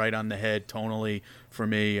hit it right on the head tonally for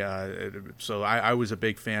me. So I was a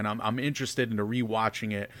big fan. I'm interested in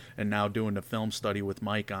rewatching it and now doing the film study with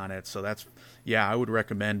Mike on it. So that's, yeah, I would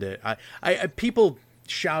recommend it. I people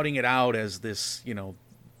shouting it out as this,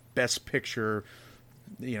 best picture,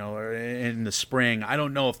 in the spring. I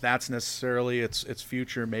don't know if that's necessarily its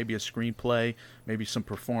future. Maybe a screenplay, maybe some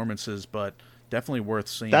performances, but definitely worth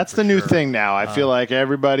seeing. That's the new thing now. I feel like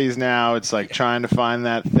everybody's now, it's like trying to find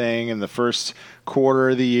that thing in the first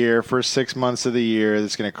quarter of the year, first 6 months of the year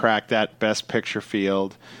that's going to crack that best picture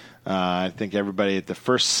field. I think everybody at the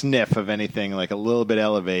first sniff of anything like a little bit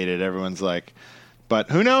elevated, everyone's like, but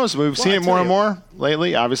who knows? We've seen it more and more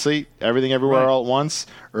lately. Obviously, Everything Everywhere All at Once,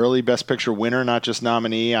 early Best Picture winner, not just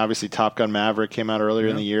nominee. Obviously, Top Gun Maverick came out earlier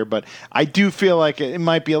in the year. But I do feel like it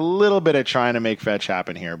might be a little bit of trying to make fetch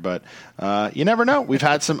happen here. But you never know. We've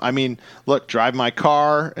had some, look, Drive My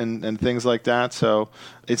Car and things like that. So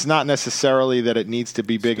it's not necessarily that it needs to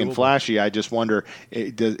be big and flashy. I just wonder,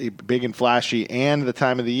 big and flashy and the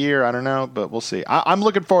time of the year, I don't know, but we'll see. I'm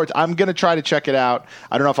looking forward to, I'm going to try to check it out.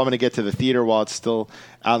 I don't know if I'm going to get to the theater while it's still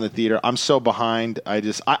out in the theater. I'm so behind.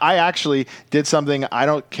 I actually did something.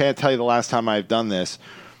 Can't tell you the last time I've done this.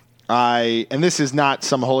 And this is not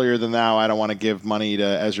some holier than thou. I don't want to give money to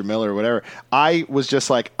Ezra Miller or whatever. I was just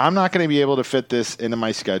like, I'm not going to be able to fit this into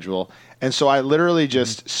my schedule. And so I literally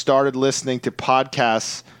just started listening to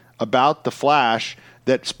podcasts about The Flash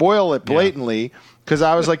that spoil it blatantly. Because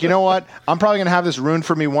I was like, you know what? I'm probably going to have this ruined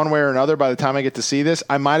for me one way or another by the time I get to see this.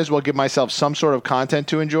 I might as well give myself some sort of content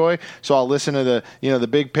to enjoy. So I'll listen to the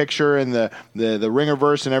big picture and the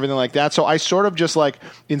Ringerverse and everything like that. So I sort of just like,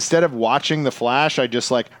 instead of watching The Flash, I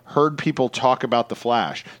just like heard people talk about The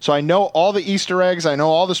Flash. So I know all the Easter eggs. I know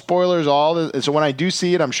all the spoilers. So when I do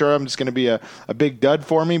see it, I'm sure it's going to be a big dud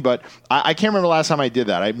for me. But I can't remember the last time I did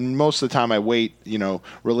that. Most of the time I wait,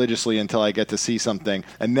 religiously until I get to see something,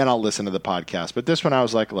 and then I'll listen to the podcast. But this one I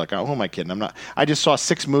was like, look, who am I kidding? I just saw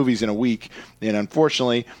 6 movies in a week, and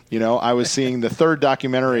unfortunately, I was seeing the third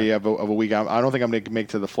documentary of a week. I don't think I'm going to make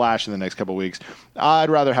to The Flash in the next couple of weeks. I'd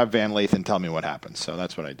rather have Van Lathan tell me what happens. So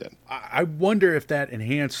that's what I did. I wonder if that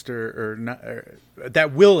enhanced or not, or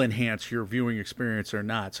that will enhance your viewing experience or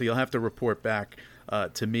not. So you'll have to report back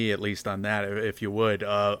to me, at least, on that, if you would.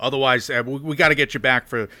 Otherwise, we got to get you back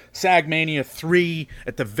for SAG Mania 3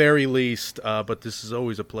 at the very least. But this is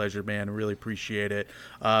always a pleasure, man. I really appreciate it.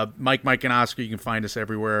 Mike, and Oscar, you can find us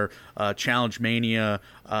everywhere. Challenge Mania.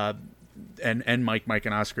 And Mike,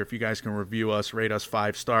 and Oscar, if you guys can review us, rate us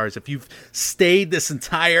 5 stars. If you've stayed this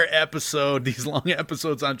entire episode, these long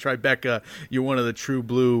episodes on Tribeca, you're one of the true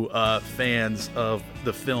blue fans of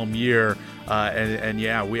the film year.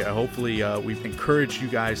 We've encouraged you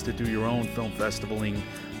guys to do your own film festivaling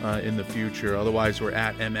in the future. Otherwise, we're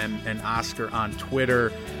at MM and Oscar on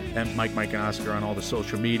Twitter, and Mike, and Oscar on all the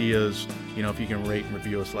social medias. If you can rate and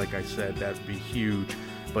review us, like I said, that'd be huge.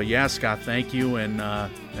 But yeah, Scott, thank you, and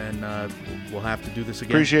we'll have to do this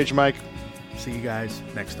again. Appreciate you, Mike. See you guys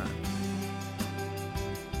next time.